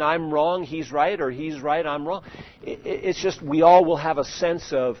doesn't mean I'm wrong, he's right, or he's right, I'm wrong. It's just we all will have a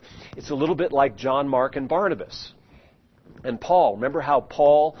sense of, it's a little bit like John Mark and Barnabas. And Paul, remember how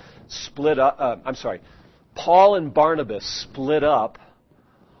Paul and Barnabas split up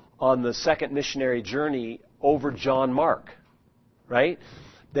on the second missionary journey over John Mark, right?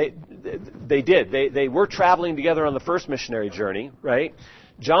 They did. They were traveling together on the first missionary journey, right?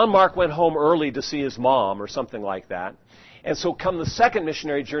 John Mark went home early to see his mom or something like that. And so come the second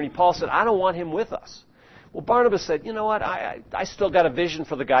missionary journey, Paul said, I don't want him with us. Well, Barnabas said, you know what, I still got a vision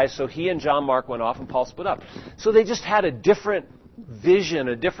for the guys, so he and John Mark went off and Paul split up. So they just had a different vision,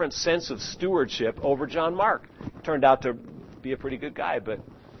 a different sense of stewardship over John Mark. Turned out to be a pretty good guy, but...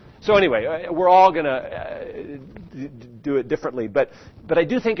 So anyway, we're all going to do it differently. But I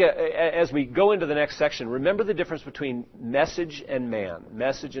do think as we go into the next section, remember the difference between message and man,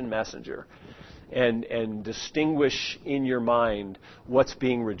 message and messenger, and distinguish in your mind what's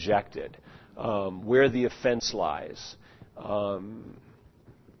being rejected, where the offense lies,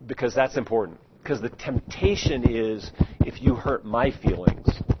 because that's important. Because the temptation is, if you hurt my feelings,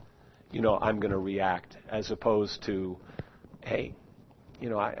 I'm going to react, as opposed to, hey,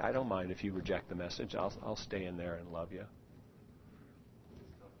 I don't mind if you reject the message. I'll stay in there and love you.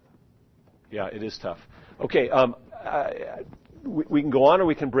 Yeah, it is tough. Okay, we can go on or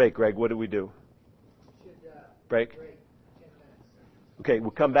we can break, Greg. What do we do? Break? Okay,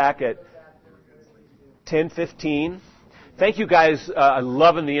 we'll come back at 10:15. Thank you guys. I'm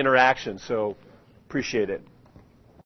loving the interaction, so appreciate it.